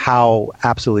don't know how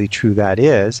absolutely true that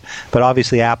is, but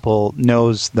obviously Apple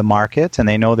knows the market, and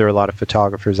they know there are a lot of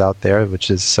photographers out there,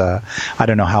 which is I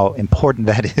don't know how important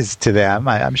that is to them.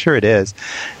 I'm sure it is,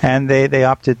 and they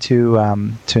opted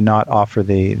to not offer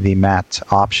the matte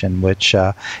option, which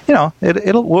life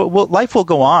will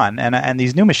go on, and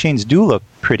these new machines do look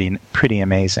pretty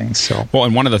amazing. So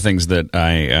and one of the things that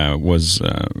I was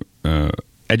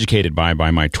educated by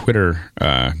my Twitter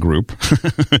group,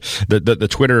 the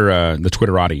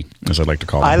Twitterati, as I'd like to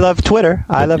call it. I love Twitter.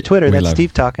 That's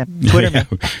Steve talking. Twitter.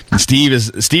 Steve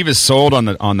is sold on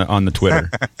the Twitter.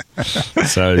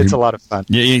 So it's a lot of fun.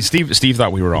 Yeah, Steve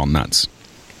thought we were all nuts.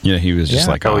 He was just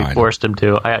like, we forced him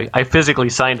to. I physically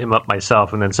signed him up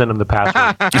myself and then sent him the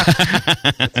password.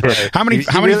 How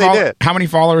many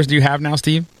followers do you have now,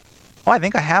 Steve? Oh, I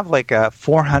think I have like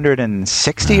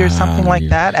 460 or something like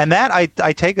that. And that I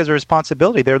take as a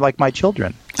responsibility. They're like my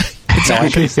children. No, I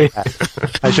shouldn't say that.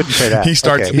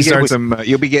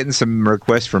 You'll be getting some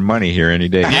requests for money here any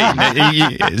day.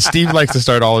 Steve likes to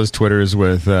start all his Twitters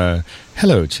with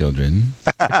 "Hello, children."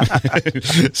 But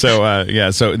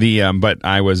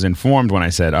I was informed when I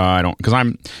said, I don't, because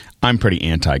I'm pretty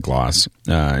anti-gloss.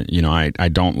 I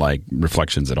don't like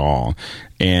reflections at all,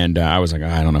 and I was like,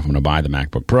 I don't know if I'm going to buy the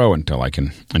MacBook Pro until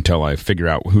I figure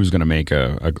out who's going to make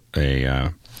a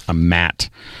a matte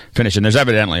finish. And there's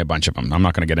evidently a bunch of them. I'm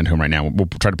not going to get into them right now. We'll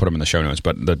try to put them in the show notes.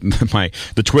 But the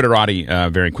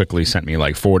Twitterati very quickly sent me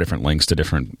like 4 different links to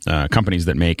different companies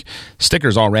that make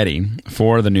stickers already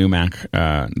for the new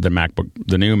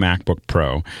new MacBook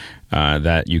Pro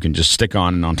that you can just stick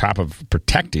on, and on top of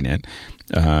protecting it,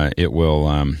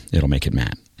 it'll make it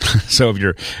matte. So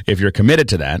if you're committed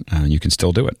to that, you can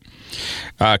still do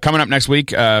it. Coming up next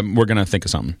week, we're going to think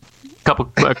of something.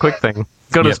 Quick thing.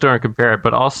 Go to the store and compare it.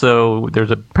 But also,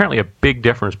 there's apparently a big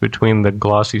difference between the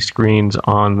glossy screens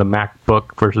on the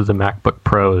MacBook versus the MacBook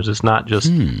Pros. It's not just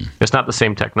it's not the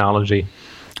same technology.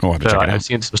 Oh, so I've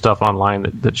seen some stuff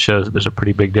online that shows that there's a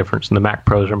pretty big difference, and the Mac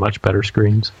Pros are much better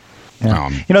screens.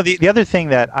 Yeah. The other thing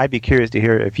that I'd be curious to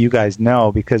hear if you guys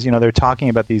know, because they're talking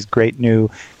about these great new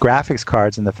graphics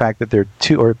cards and the fact that they're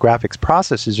graphics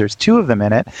processors. There's 2 of them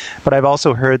in it, but I've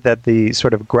also heard that the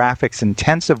sort of graphics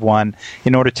intensive one,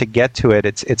 in order to get to it,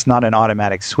 it's not an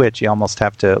automatic switch. You almost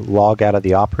have to log out of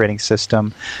the operating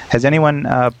system. Has anyone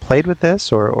played with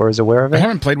this or is aware of it? I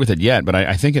haven't played with it yet, but I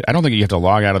don't think you have to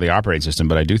log out of the operating system.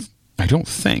 But I don't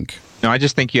think. No, I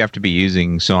just think you have to be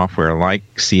using software like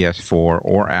CS4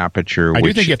 or Aperture. I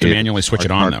do think you have to manually switch it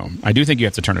on, though. I do think you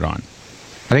have to turn it on.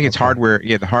 I think it's hardware.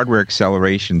 Yeah, the hardware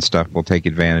acceleration stuff will take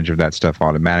advantage of that stuff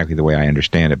automatically, the way I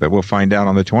understand it. But we'll find out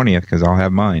on the 20th because I'll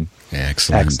have mine.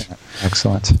 Excellent.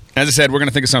 As I said, we're going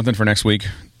to think of something for next week.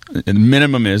 The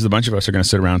minimum is the bunch of us are going to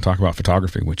sit around and talk about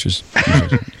photography, which is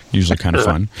usually kind of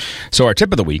fun. So our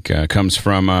tip of the week comes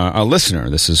from a listener.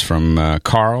 This is from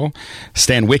Carl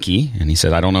Stanwicki, and he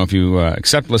said, I don't know if you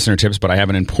accept listener tips, but I have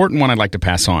an important one I'd like to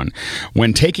pass on.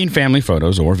 When taking family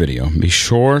photos or video, be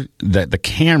sure that the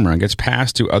camera gets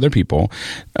passed to other people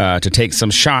to take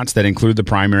some shots that include the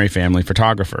primary family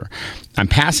photographer. I'm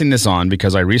passing this on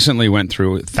because I recently went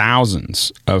through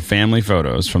thousands of family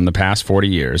photos from the past 40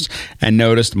 years and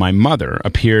noticed my mother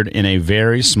appeared in a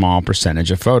very small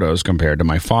percentage of photos compared to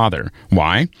my father.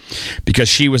 Why? Because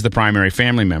she was the primary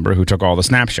family member who took all the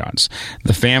snapshots.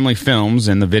 The family films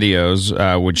and the videos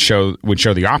would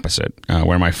show the opposite,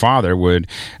 where my father would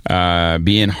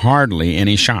be in hardly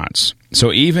any shots.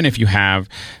 So even if you have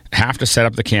to set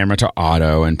up the camera to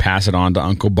auto and pass it on to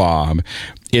Uncle Bob,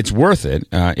 it's worth it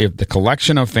if the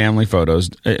collection of family photos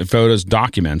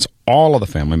documents all of the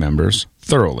family members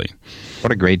thoroughly.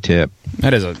 What a great tip!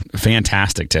 That is a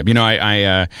fantastic tip.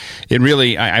 I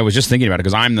was just thinking about it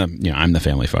because I'm the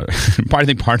family photo. I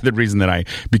think part of the reason that I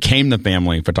became the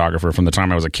family photographer from the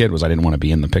time I was a kid was I didn't want to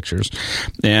be in the pictures,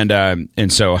 and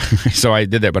so I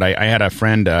did that. But I had a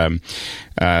friend, one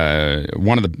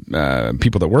of the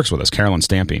people that works with us, Carolyn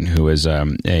Stamping, who is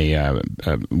works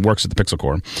at the Pixel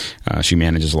Corps. She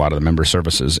manages a lot of the member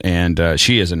services, and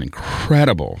she is an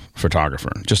incredible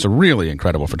photographer, just a really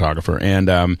incredible photographer,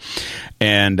 and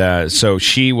so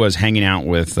she was hanging out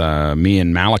with me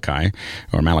and Malachi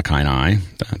and I,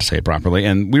 to say it properly,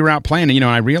 and we were out playing, and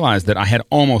I realized that I had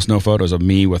almost no photos of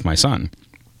me with my son.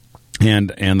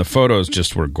 And the photos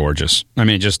just were gorgeous. I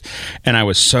mean, and I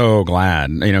was so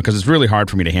glad, because it's really hard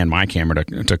for me to hand my camera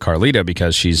to Carlita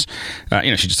because she's,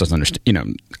 she just doesn't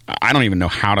understand. I don't even know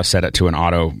how to set it to an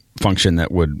auto function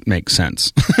that would make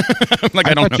sense.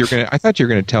 I don't know. I thought you were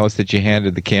going to tell us that you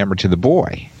handed the camera to the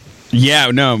boy.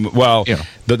 Yeah, no. Well,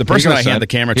 the person that I hand the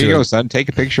camera to. Here you go, son. Take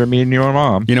a picture of me and your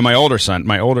mom. My older son,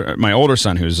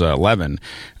 who's 11,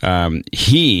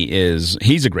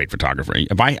 he's a great photographer.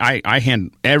 If I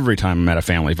hand every time I'm at a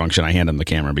family function, I hand him the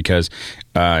camera because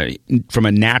from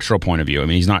a natural point of view, I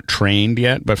mean, he's not trained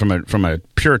yet, but from a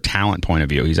pure talent point of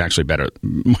view, he's actually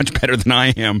much better than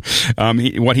I am.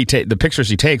 The pictures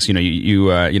he takes,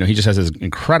 he just has this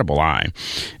incredible eye,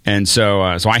 and so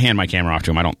I hand my camera off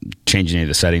to him. I don't change any of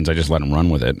the settings. I just let him run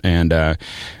with it, and but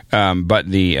I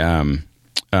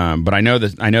know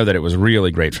that it was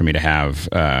really great for me to have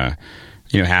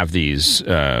have these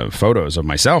photos of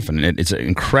myself, and it's an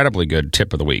incredibly good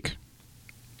tip of the week.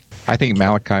 I think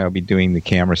Malachi will be doing the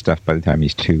camera stuff by the time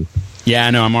he's 2.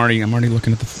 Yeah, no, I'm already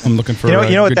looking at I'm looking for you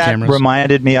know what good that cameras.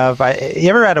 Reminded me of.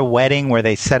 You ever at a wedding where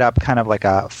they set up kind of like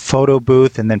a photo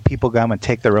booth and then people come and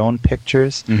take their own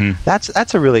pictures? Mm-hmm.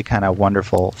 That's a really kind of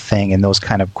wonderful thing in those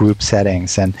kind of group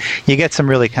settings, and you get some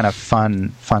really kind of fun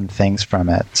things from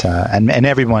it. And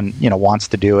everyone wants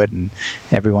to do it, and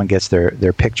everyone gets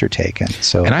their picture taken.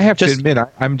 So, and I have to admit,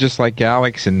 I'm just like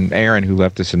Alex and Aaron, who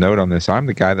left us a note on this. I'm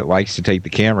the guy that likes to take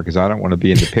the camera because I don't want to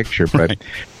be in the picture, right. But.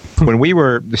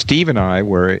 When Steve and I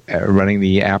were running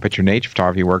the Aperture Nature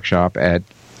Photography Workshop at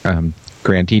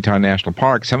Grand Teton National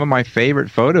Park, some of my favorite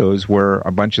photos were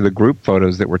a bunch of the group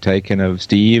photos that were taken of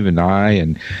Steve and I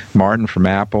and Martin from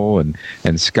Apple and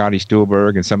Scotty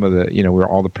Stuhlberg and some of the, where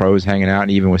all the pros hanging out,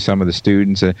 and even with some of the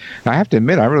students. I have to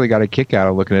admit, I really got a kick out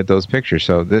of looking at those pictures.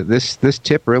 So this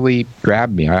tip really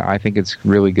grabbed me. I think it's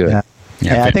really good. Yeah.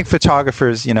 Yeah, I think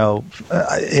photographers,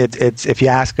 it's if you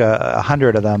ask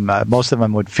 100 of them, most of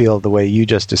them would feel the way you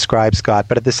just described, Scott.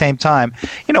 But at the same time,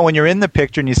 when you're in the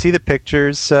picture and you see the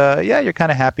pictures, you're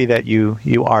kind of happy that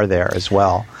you are there as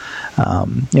well.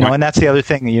 And that's the other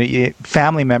thing.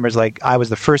 Family members, like I was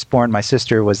the firstborn, my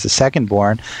sister was the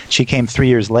secondborn. She came 3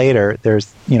 years later.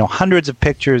 There's hundreds of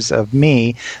pictures of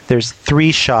me. There's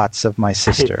 3 shots of my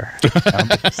sister.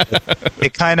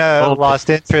 It kind of lost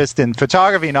interest in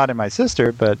photography, not in my sister.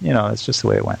 But it's just the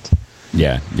way it went.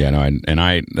 Yeah, no,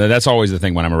 and that's always the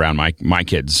thing when I'm around my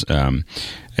kids.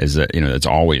 Is that it's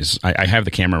always I have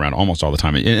the camera around almost all the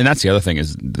time, and that's the other thing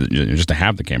is just to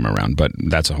have the camera around. But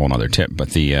that's a whole other tip.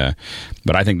 But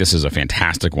I think this is a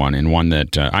fantastic one, and one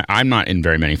that I'm not in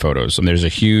very many photos, and there's a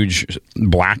huge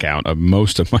blackout of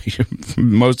most of my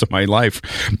life,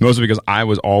 mostly because I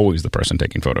was always the person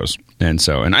taking photos, and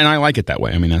I like it that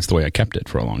way. I mean, that's the way I kept it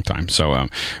for a long time. So,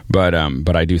 but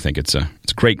I do think it's a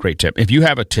great tip. If you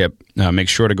have a tip, make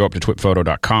sure to go up to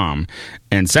twitphoto.com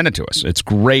and send it to us. It's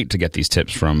great to get these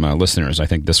tips from listeners. I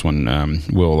think this one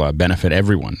will benefit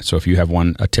everyone. So if you have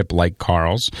a tip like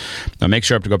Carl's, make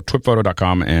sure to go up to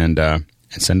twitphoto.com and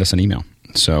send us an email.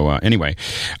 So anyway,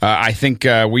 I think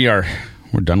we're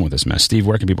done with this mess. Steve,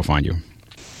 where can people find you?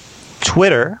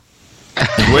 Twitter.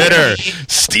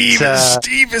 Steve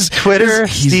is Twitter.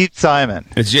 Steve Simon.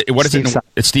 What is it?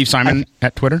 It's Steve Simon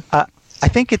at Twitter. I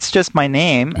think it's just my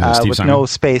name with Simon? No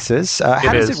spaces.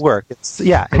 How does it work? It's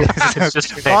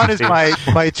just Ron is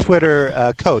my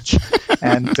Twitter coach,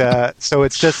 and so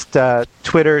it's just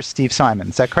Twitter Steve Simon.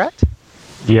 Is that correct?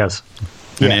 Yes.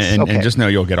 And just know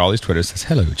you'll get all these Twitters. Says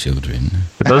hello, children.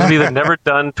 For those of you that have never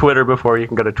done Twitter before, you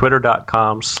can go to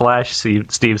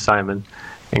twitter.com/Steve Simon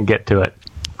and get to it.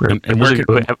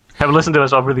 Have listened to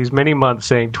us over these many months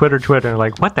saying Twitter, and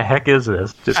like, what the heck is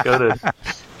this? Just go to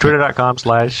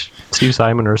twitter.com/Steve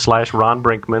Simon or /Ron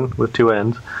Brinkman with 2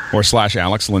 N's. Or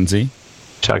 /Alex Lindsay.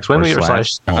 Chuck Swinley or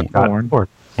Scott Bourne. Or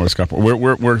Scott Bourne.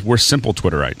 We're simple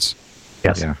Twitterites.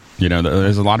 Yes. Yeah.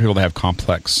 There's a lot of people that have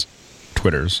complex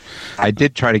Twitters. I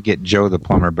did try to get Joe the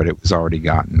plumber, but it was already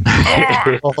gotten.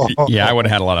 Yeah, I would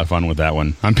have had a lot of fun with that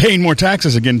one. I'm paying more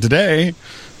taxes again today.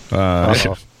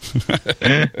 So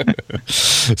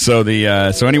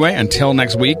anyway, until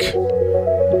next week,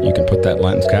 you can put that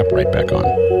lens cap right back on.